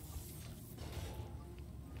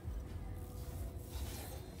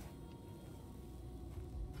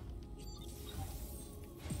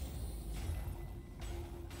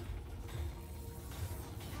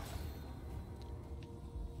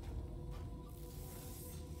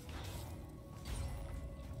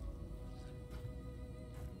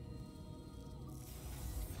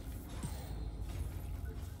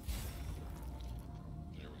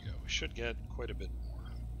 Should get quite a bit more.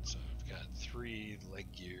 So I've got 3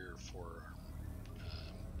 leg gear for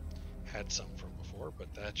had some from before,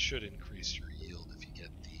 but that should increase your yield if you get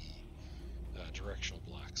the directional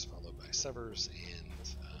blocks followed by severs,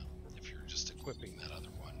 and if you're just equipping that other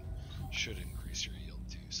one, should increase your yield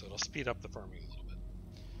too. So it'll speed up the farming a little bit.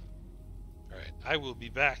 Alright, I will be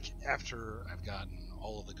back after I've gotten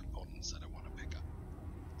all of the components that I want to pick up.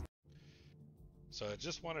 So I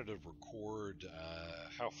just wanted to record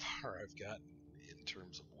how far I've gotten in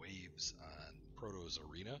terms of waves on Proto's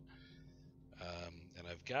Arena. And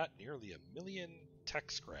I've got nearly 1 million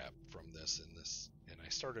tech scrap from this, and I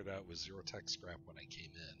started out with 0 tech scrap when I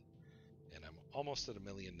came in. And I'm almost at 1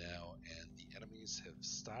 million now, and the enemies have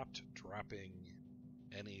stopped dropping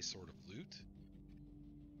any sort of loot.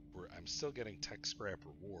 I'm still getting tech scrap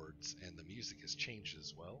rewards, and the music has changed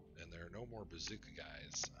as well, and there are no more bazooka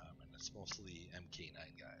guys. It's mostly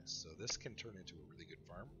MK9 guys, so this can turn into a really good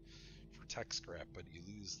farm for tech scrap, but you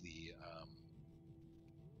lose the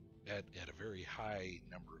at a very high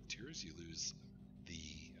number of tiers, you lose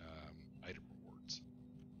the item rewards.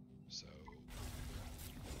 So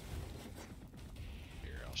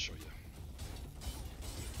I'll show you.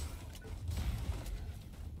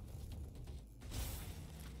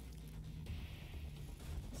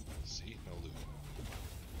 See, no loot.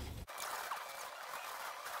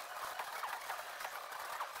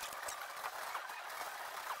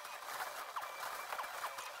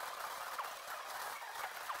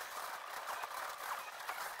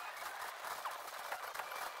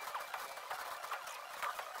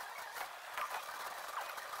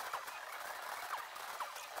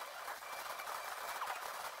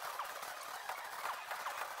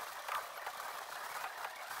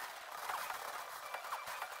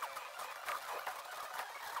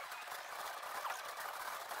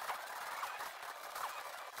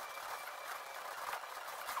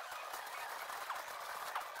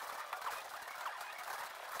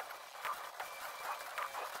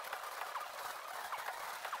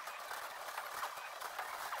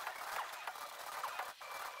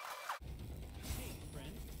 Hey,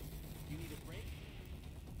 friend. You need a break?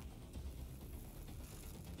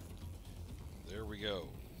 There we go.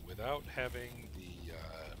 Without having the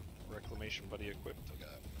Reclamation Buddy equipped, I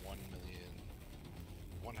got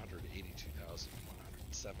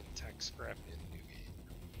 1,182,107 tech scrap in the new game.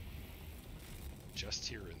 Just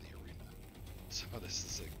here in the arena. So this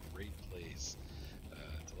is a great place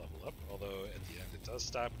to level up, although at the end it does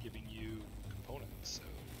stop giving you components, so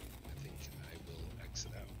I think I will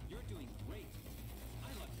exit out. You're doing great.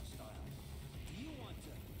 I love your style. Do you want to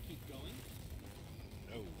keep going?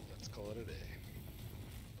 No, let's call it a day.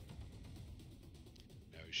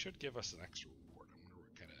 Now he should give us an extra reward. I wonder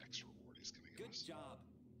what kind of extra reward he's going to give Good us. job.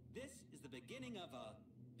 This is the beginning of a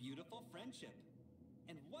beautiful friendship.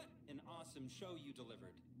 And what an awesome show you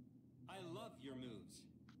delivered. I love your moves.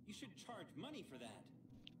 You should charge money for that.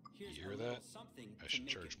 Here's You hear a little that? something I to should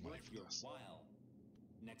make charge it money worth for your this. while.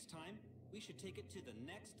 Next time, we should take it to the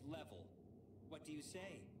next level. What do you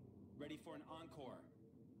say? Ready for an encore?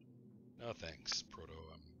 No thanks,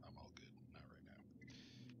 Proto. I'm all good. Not right now.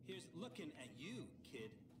 Here's looking at you,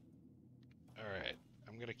 kid. Alright,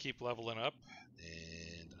 I'm going to keep leveling up,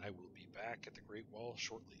 and I will be back at the Great Wall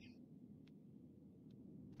shortly.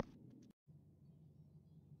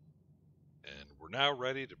 And we're now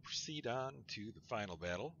ready to proceed on to the final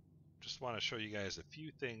battle. Just want to show you guys a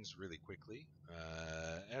few things really quickly.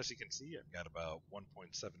 As you can see, I've got about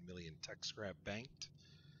 1.7 million tech scrap banked,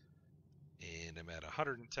 and I'm at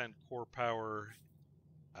 110 core power.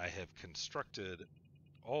 I have constructed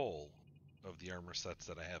all of the armor sets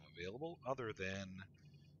that I have available, other than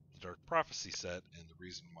the Dark Prophecy set, and the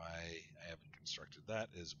reason why I haven't constructed that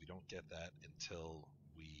is we don't get that until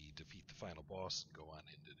we defeat the final boss and go on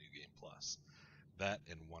into New Game Plus. That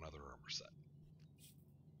and one other armor set.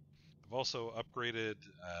 I've also upgraded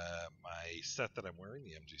my set that I'm wearing,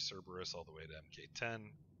 the MG Cerberus, all the way to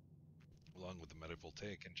MK10, along with the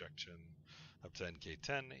Metavoltaic injection up to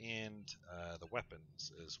NK10, and the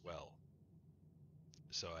weapons as well.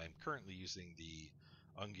 So I'm currently using the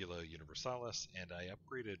Ungula Universalis, and I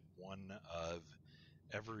upgraded one of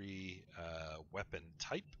every weapon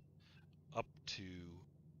type up to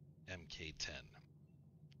MK10.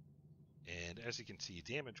 And as you can see,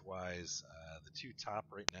 damage-wise, the two top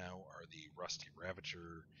right now are the Rusty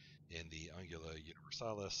Ravager and the Ungula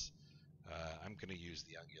Universalis. I'm going to use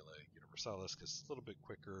the Ungula Universalis because it's a little bit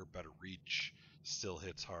quicker, better reach, still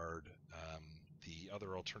hits hard. The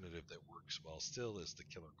other alternative that works well still is the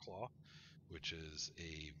Killer Claw, which is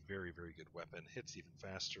a very, very good weapon. Hits even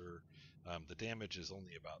faster. The damage is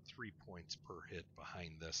only about 3 points per hit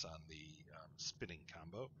behind this on the spinning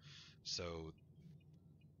combo. So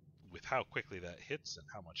with how quickly that hits and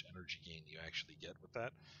how much energy gain you actually get with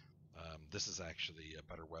that, this is actually a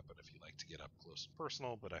better weapon if you like to get up close and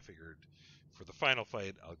personal, but I figured for the final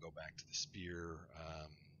fight I'll go back to the spear,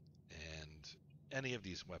 and any of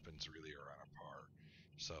these weapons really are on a par.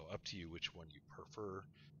 So up to you which one you prefer.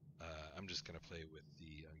 I'm just going to play with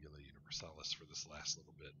the Ungula Universalis for this last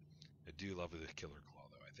little bit. I do love the Killer Claw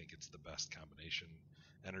though. I think it's the best combination.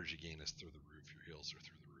 Energy gain is through the roof, your heals are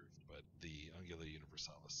through the roof, but the Ungula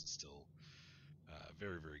Universalis is still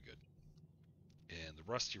very, very good. And the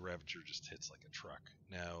Rusty Ravager just hits like a truck.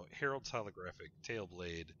 Now, Herald's Holographic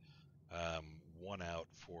Tailblade won out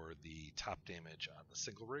for the top damage on the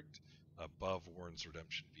single rigged, above Warren's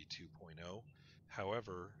Redemption V2.0.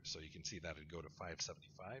 However, so you can see that it'd go to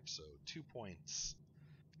 575, so 2 points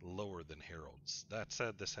lower than Herald's. That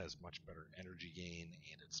said, this has much better energy gain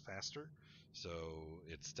and it's faster, so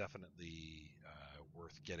it's definitely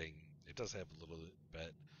worth getting. It does have a little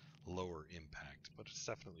bit lower impact, but it's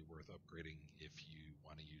definitely worth upgrading if you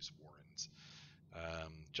want to use Warren's.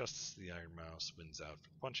 Justice of the Iron Mouse wins out for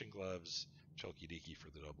the punching gloves, Chalky Deaky for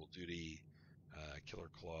the double duty, Killer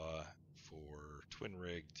Claw for twin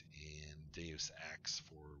rigged, and Deus Axe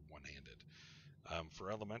for one-handed.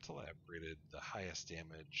 For Elemental, I upgraded the highest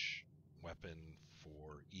damage weapon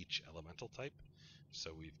for each elemental type.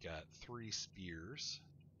 So we've got 3 spears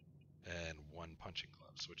and 1 punching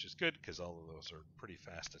gloves, which is good because all of those are pretty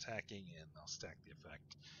fast attacking and they'll stack the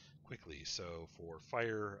effect quickly. So for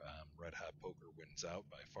fire, Red Hot Poker wins out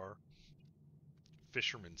by far.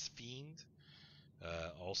 Fisherman's Fiend,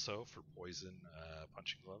 also for poison,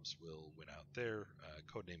 punching gloves will win out there.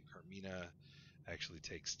 Codename Carmina actually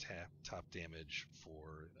takes top damage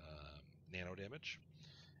for nano damage.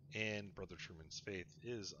 And Brother Truman's Faith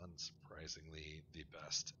is unsurprisingly the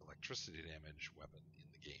best electricity damage weapon in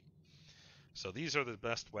the game. So these are the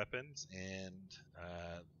best weapons, and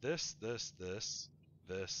this,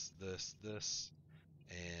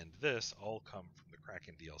 and this all come from the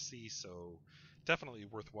Kraken DLC, so definitely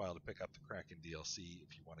worthwhile to pick up the Kraken DLC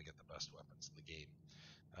if you want to get the best weapons in the game.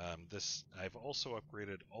 I've also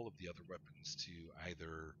upgraded all of the other weapons to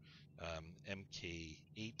either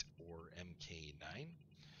MK8 or MK9.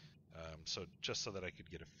 So just so that I could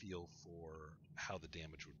get a feel for how the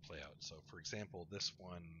damage would play out. So for example, this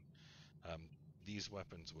one, these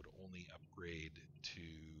weapons would only upgrade to,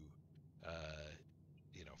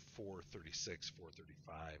 436,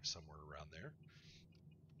 435, somewhere around there,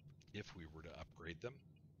 if we were to upgrade them.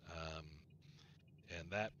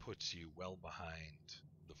 And that puts you well behind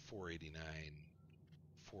the 489,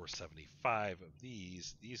 475 of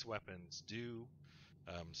these. These weapons do.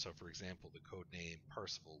 So for example, the codename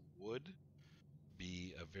Parsival would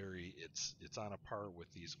be it's on a par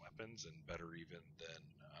with these weapons and better even than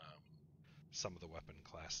some of the weapon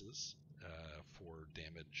classes for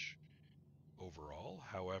damage overall.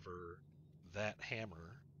 However, that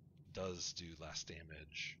hammer does do less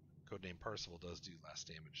damage. Codename Parsival does do less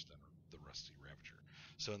damage than the Rusty Ravager.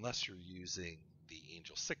 So unless you're using the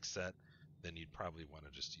Angel 6 set, then you'd probably want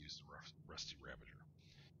to just use the Rusty Ravager.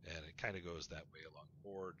 And it kind of goes that way along the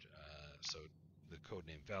board. So the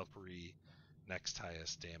codename Valkyrie, next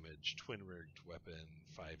highest damage, twin-rigged weapon,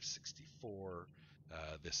 564.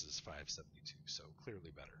 This is 572, so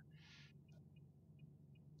clearly better.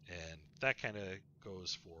 And that kind of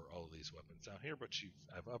goes for all of these weapons down here, but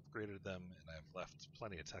I've upgraded them, and I've left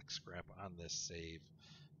plenty of tech scrap on this save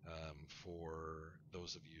for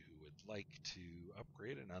those of you who would like to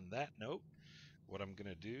upgrade. And on that note, what I'm going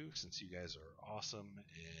to do, since you guys are awesome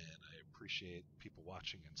and I appreciate people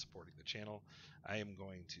watching and supporting the channel, I am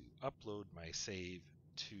going to upload my save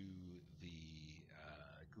to the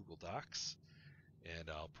Google Docs, and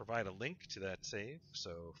I'll provide a link to that save.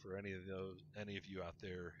 So for any of you out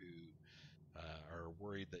there who are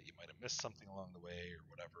worried that you might have missed something along the way or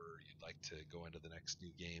whatever, you'd like to go into the next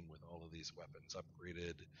new game with all of these weapons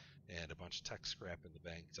upgraded and a bunch of tech scrap in the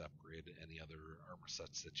bank to upgrade any other armor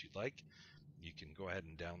sets that you'd like, you can go ahead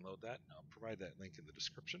and download that. I'll provide that link in the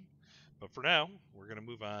description. But for now, we're going to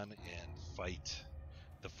move on and fight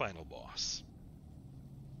the final boss.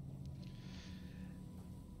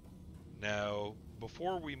 Now,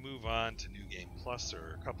 before we move on to New Game Plus, there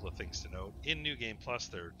are a couple of things to note. In New Game Plus,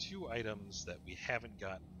 there are 2 items that we haven't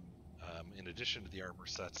gotten, in addition to the armor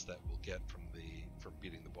sets that we'll get from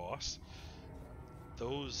beating the boss.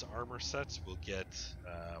 Those armor sets will get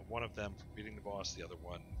one of them from beating the boss, the other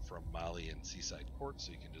one from Molly and Seaside Court,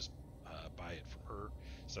 so you can just buy it from her.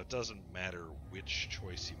 So it doesn't matter which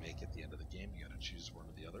choice you make at the end of the game, you gotta choose one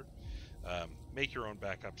or the other. Make your own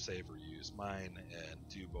backup save or use mine and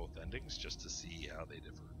do both endings just to see how they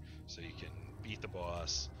differ. So you can beat the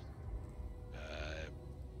boss,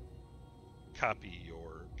 copy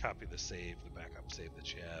the save, the backup save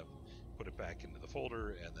that you have, put it back into the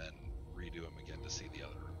folder, and then redo them again to see the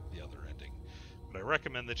other ending. But I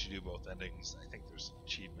recommend that you do both endings. I think there's an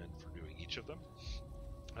achievement for doing each of them.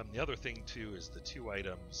 The other thing too is the 2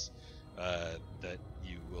 items that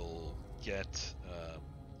you will get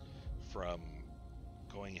from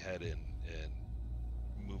going ahead and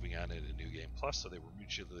moving on into New Game Plus, so they were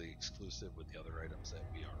mutually exclusive with the other items that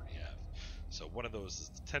we already have. So one of those is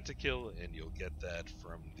the Tenta-Kill, and you'll get that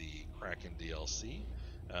from the Kraken DLC.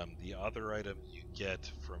 The other item you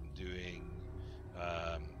get from doing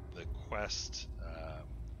the quest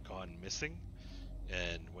Gone Missing,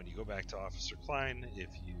 and when you go back to Officer Klein, if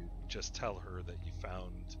you just tell her that you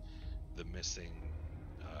found the missing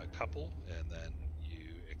couple, and then you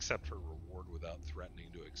accept her reward without threatening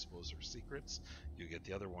to expose her secrets, you get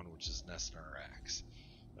the other one, which is Nesnar Axe.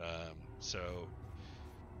 So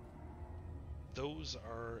those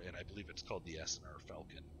are, and I believe it's called the SNR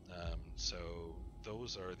Falcon. So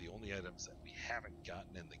those are the only items that we haven't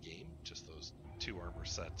gotten in the game, just those 2 armor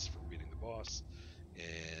sets from beating the boss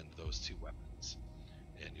and those 2 weapons.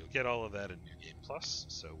 And you'll get all of that in New Game Plus.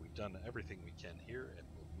 So we've done everything we can here, and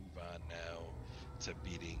we'll move on now to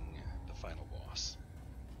beating the final boss.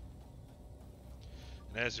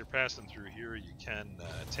 And as you're passing through here, you can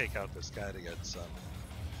take out this guy to get some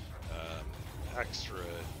extra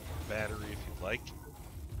battery if you'd like.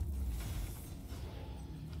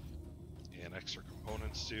 And extra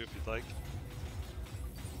components too if you'd like.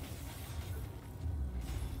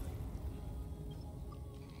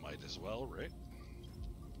 Might as well, right?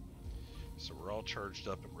 So we're all charged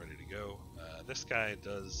up and ready to go. This guy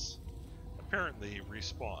does apparently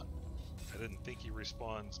respawn. I didn't think he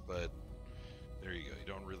respawns, but there you go. You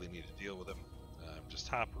don't really need to deal with him. Just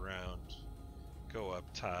hop around, go up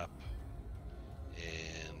top,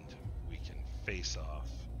 and we can face off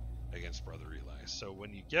against Brother Eli. So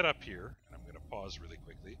when you get up here, and I'm going to pause really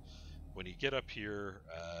quickly, when you get up here,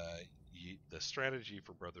 the strategy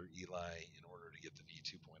for Brother Eli in order to get the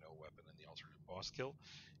V2.0 weapon and the alternate boss kill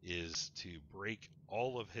is to break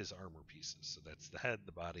all of his armor pieces. So that's the head,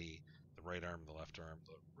 the body, the right arm, the left arm,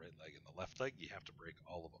 the right leg, and the left leg. You have to break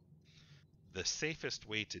all of them. The safest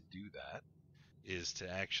way to do that is to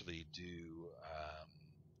actually do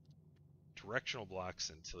directional blocks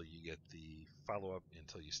until you get the follow-up,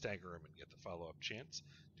 until you stagger them and get the follow-up chance.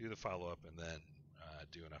 Do the follow-up and then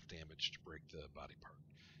do enough damage to break the body part.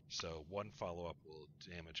 So one follow-up will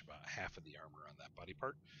damage about half of the armor on that body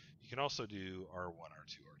part. You can also do R1,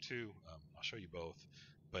 R2, R2. I'll show you both,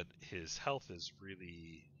 but his health is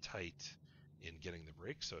really tight in getting the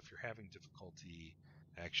break. So if you're having difficulty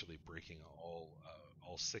actually breaking all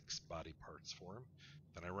 6 body parts for him,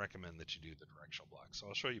 then I recommend that you do the directional block. So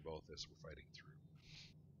I'll show you both as we're fighting through.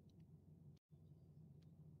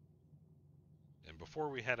 And before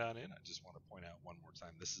we head on in, I just want to point out one more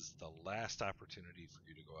time, this is the last opportunity for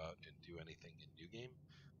you to go out and do anything in New Game.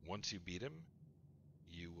 Once you beat him,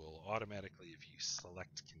 you will automatically, if you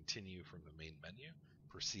select continue from the main menu,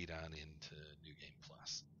 proceed on into New Game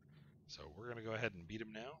Plus. So we're going to go ahead and beat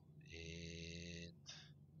him now, and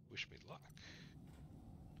wish me luck.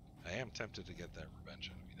 I am tempted to get that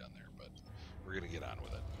revenge enemy down there, but we're going to get on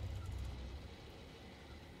with it.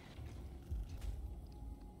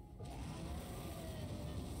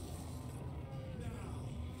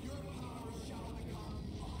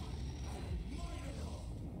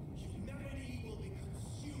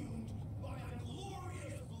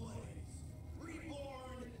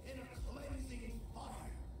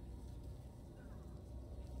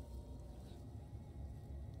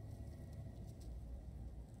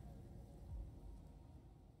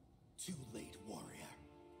 Too late, warrior.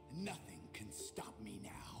 Nothing can stop me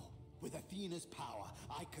now. With Athena's power,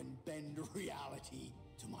 I can bend reality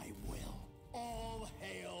to my will. All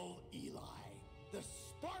hail Eli, the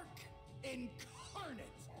spark incarnate!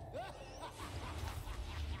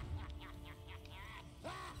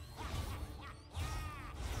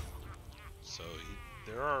 So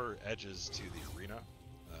there are edges to the arena.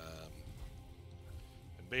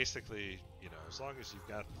 And basically, you know, as long as you've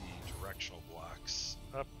got the directional blocks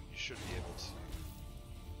up, you should be able to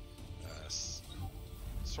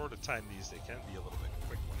sort of time these. They can be a little bit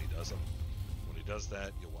quick when he does them. When he does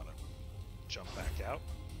that, you'll want to jump back out.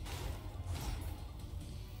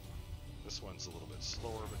 This one's a little bit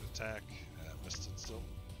slower of an attack, missed it still.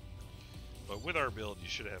 But with our build, you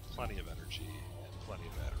should have plenty of energy and plenty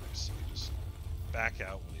of batteries. So you just back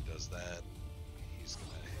out when he does that. He's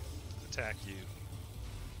going to attack you.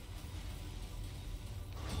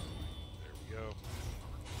 There we go.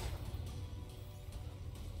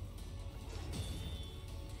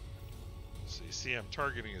 So you see I'm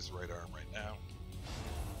targeting his right arm right now.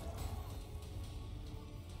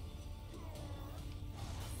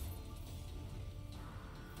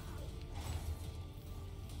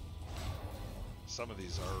 Some of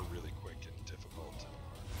these are really quick and difficult to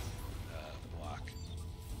block.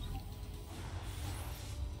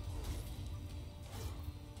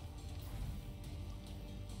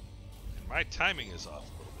 And my timing is off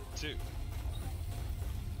a little bit too.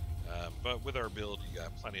 But with our build, you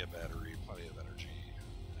got plenty of battery, plenty of energy.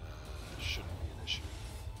 Shouldn't be an issue.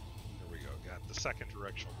 There we go. Got the second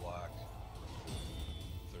directional block.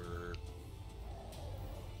 Third.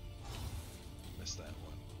 Missed that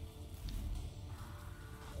one.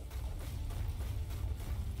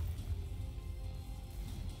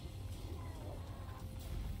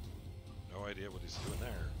 No idea what he's doing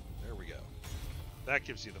there. There we go. That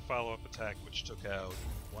gives you the follow-up attack, which took out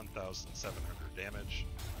 1,700 damage.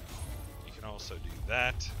 You can also do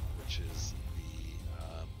that, which is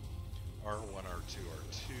the R1, R2,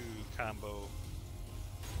 R2 combo.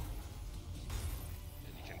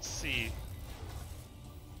 And you can see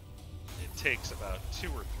it takes about 2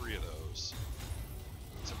 or 3 of those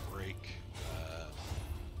to break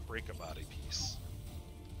a body piece.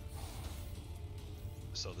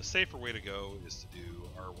 So the safer way to go is to do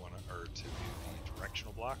R1 or to do the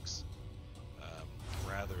directional blocks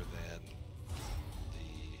rather than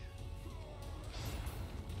the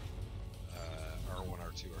R1,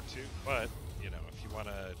 R2, R2. But you know, if you want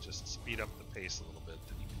to just speed up the pace a little bit,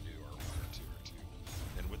 then you can do R1, R2, R2.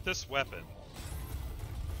 And with this weapon,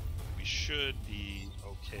 we should be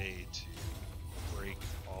okay to break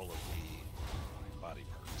all of the body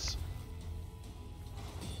parts.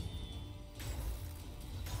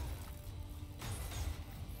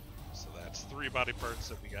 So that's 3 body parts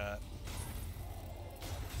that we got.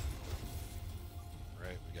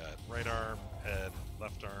 Right, we got right arm, head,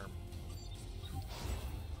 left arm.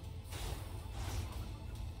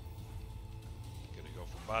 Gonna go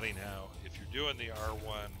for body now. If you're doing the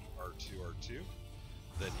R1, R2, R2,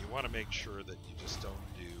 then you want to make sure that you just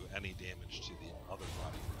don't do any damage to the other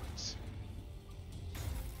body parts.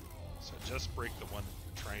 So just break the one that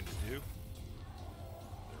you're trying to do.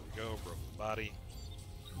 There we go, broke the body.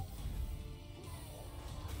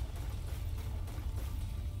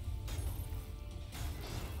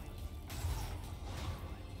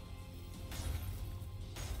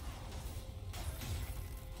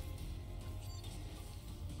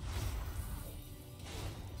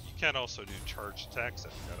 You can also do charge attacks. I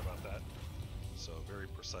forgot about that. So very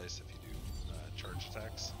precise if you do charge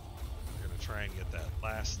attacks. You're going to try and get that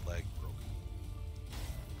last leg broken.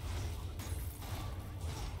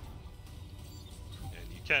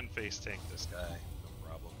 And you can face tank this guy, no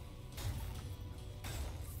problem.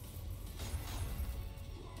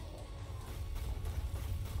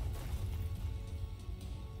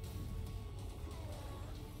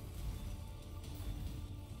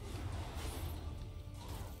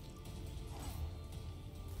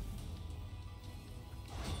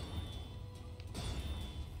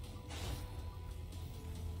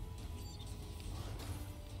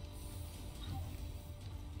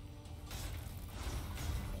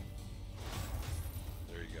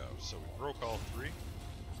 So we broke all 3. And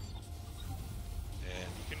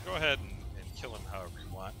you can go ahead and kill him however you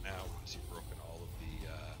want now once you've broken all of the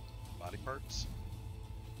body parts.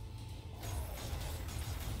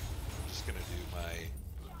 I'm just going to do my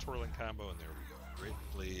twirling combo, and there we go. Great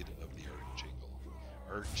Blade of the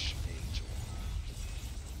Archangel.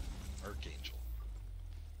 Archangel.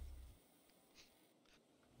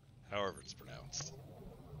 However it's pronounced.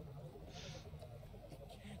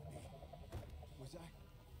 Was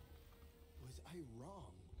I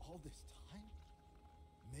wrong all this time?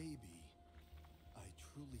 Maybe I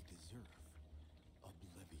truly deserve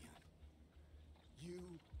oblivion. You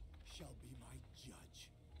shall be my judge,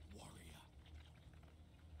 warrior.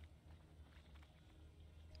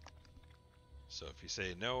 So if you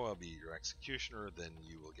say no, I'll be your executioner, then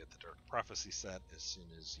you will get the Dark Prophecy set as soon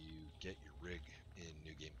as you get your rig in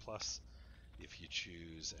New Game Plus. If you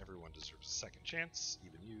choose Everyone Deserves a Second Chance,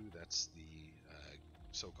 even you, that's the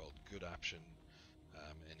so-called good option,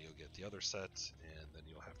 and you'll get the other set, and then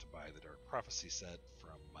you'll have to buy the Dark Prophecy set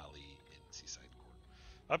from Mali in Seaside Court.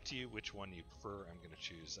 Up to you which one you prefer. I'm going to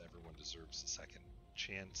choose Everyone Deserves a Second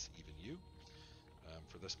Chance, even you,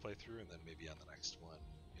 for this playthrough, and then maybe on the next one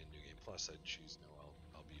in New Game Plus I'd choose no,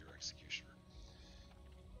 I'll be your executioner.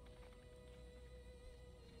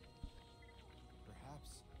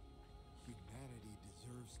 Perhaps humanity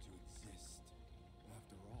deserves to exist,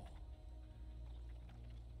 after all.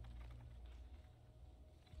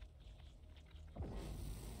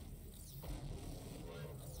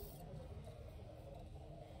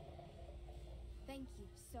 Thank you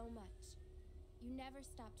so much. You never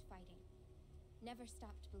stopped fighting. Never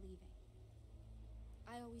stopped believing.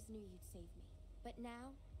 I always knew you'd save me. But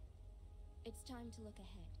now, it's time to look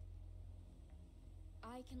ahead.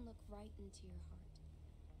 I can look right into your heart.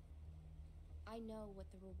 I know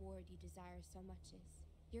what the reward you desire so much is.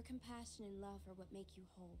 Your compassion and love are what make you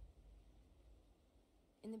whole.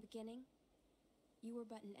 In the beginning, you were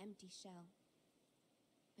but an empty shell.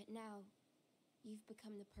 But now, you've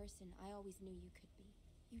become the person I always knew you could be.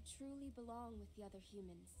 You truly belong with the other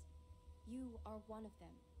humans. You are one of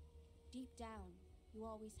them. Deep down, you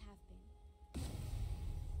always have been.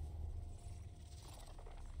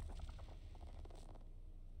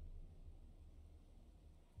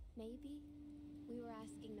 Maybe we were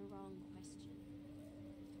asking the wrong question.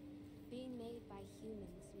 Being made by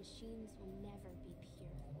humans, machines will never be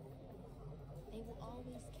pure. They will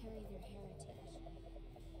always carry their heritage.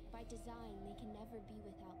 By design, they can never be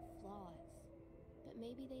without flaws. But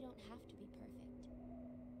maybe they don't have to be perfect.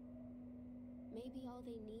 Maybe all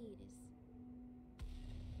they need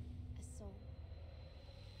is a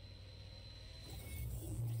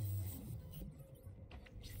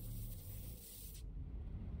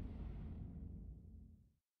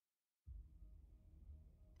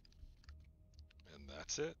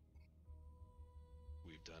that's it.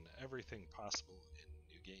 We've done everything possible in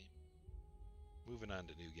New Game. Moving on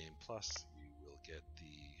to New Game Plus, you will get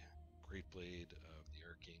the Great Blade of the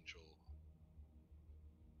Archangel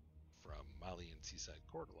from Mali and Seaside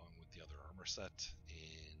Court, along with the other armor set,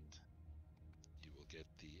 and you will get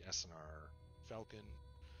the SNR Falcon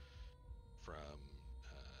from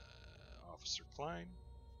Officer Klein,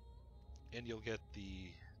 and you'll get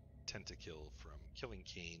the Tenta-Kill from Killing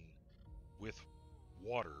Kane with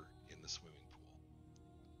water in the swimming pool.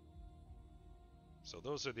 So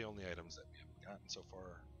those are the only items that we haven't gotten so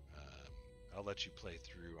far. I'll let you play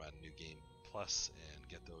through on New Game Plus and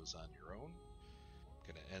get those on your own.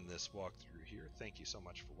 I'm going to end this walkthrough here. Thank you so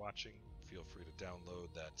much for watching. Feel free to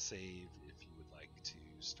download that save if you would like to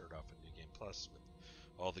start off in New Game Plus with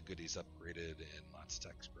all the goodies upgraded and lots of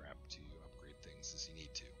tech scrap to upgrade things as you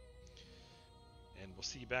need to. And we'll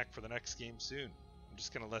see you back for the next game soon. I'm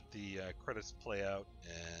just going to let the credits play out,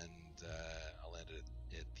 and I'll end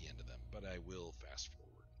it at the end of them, but I will fast forward.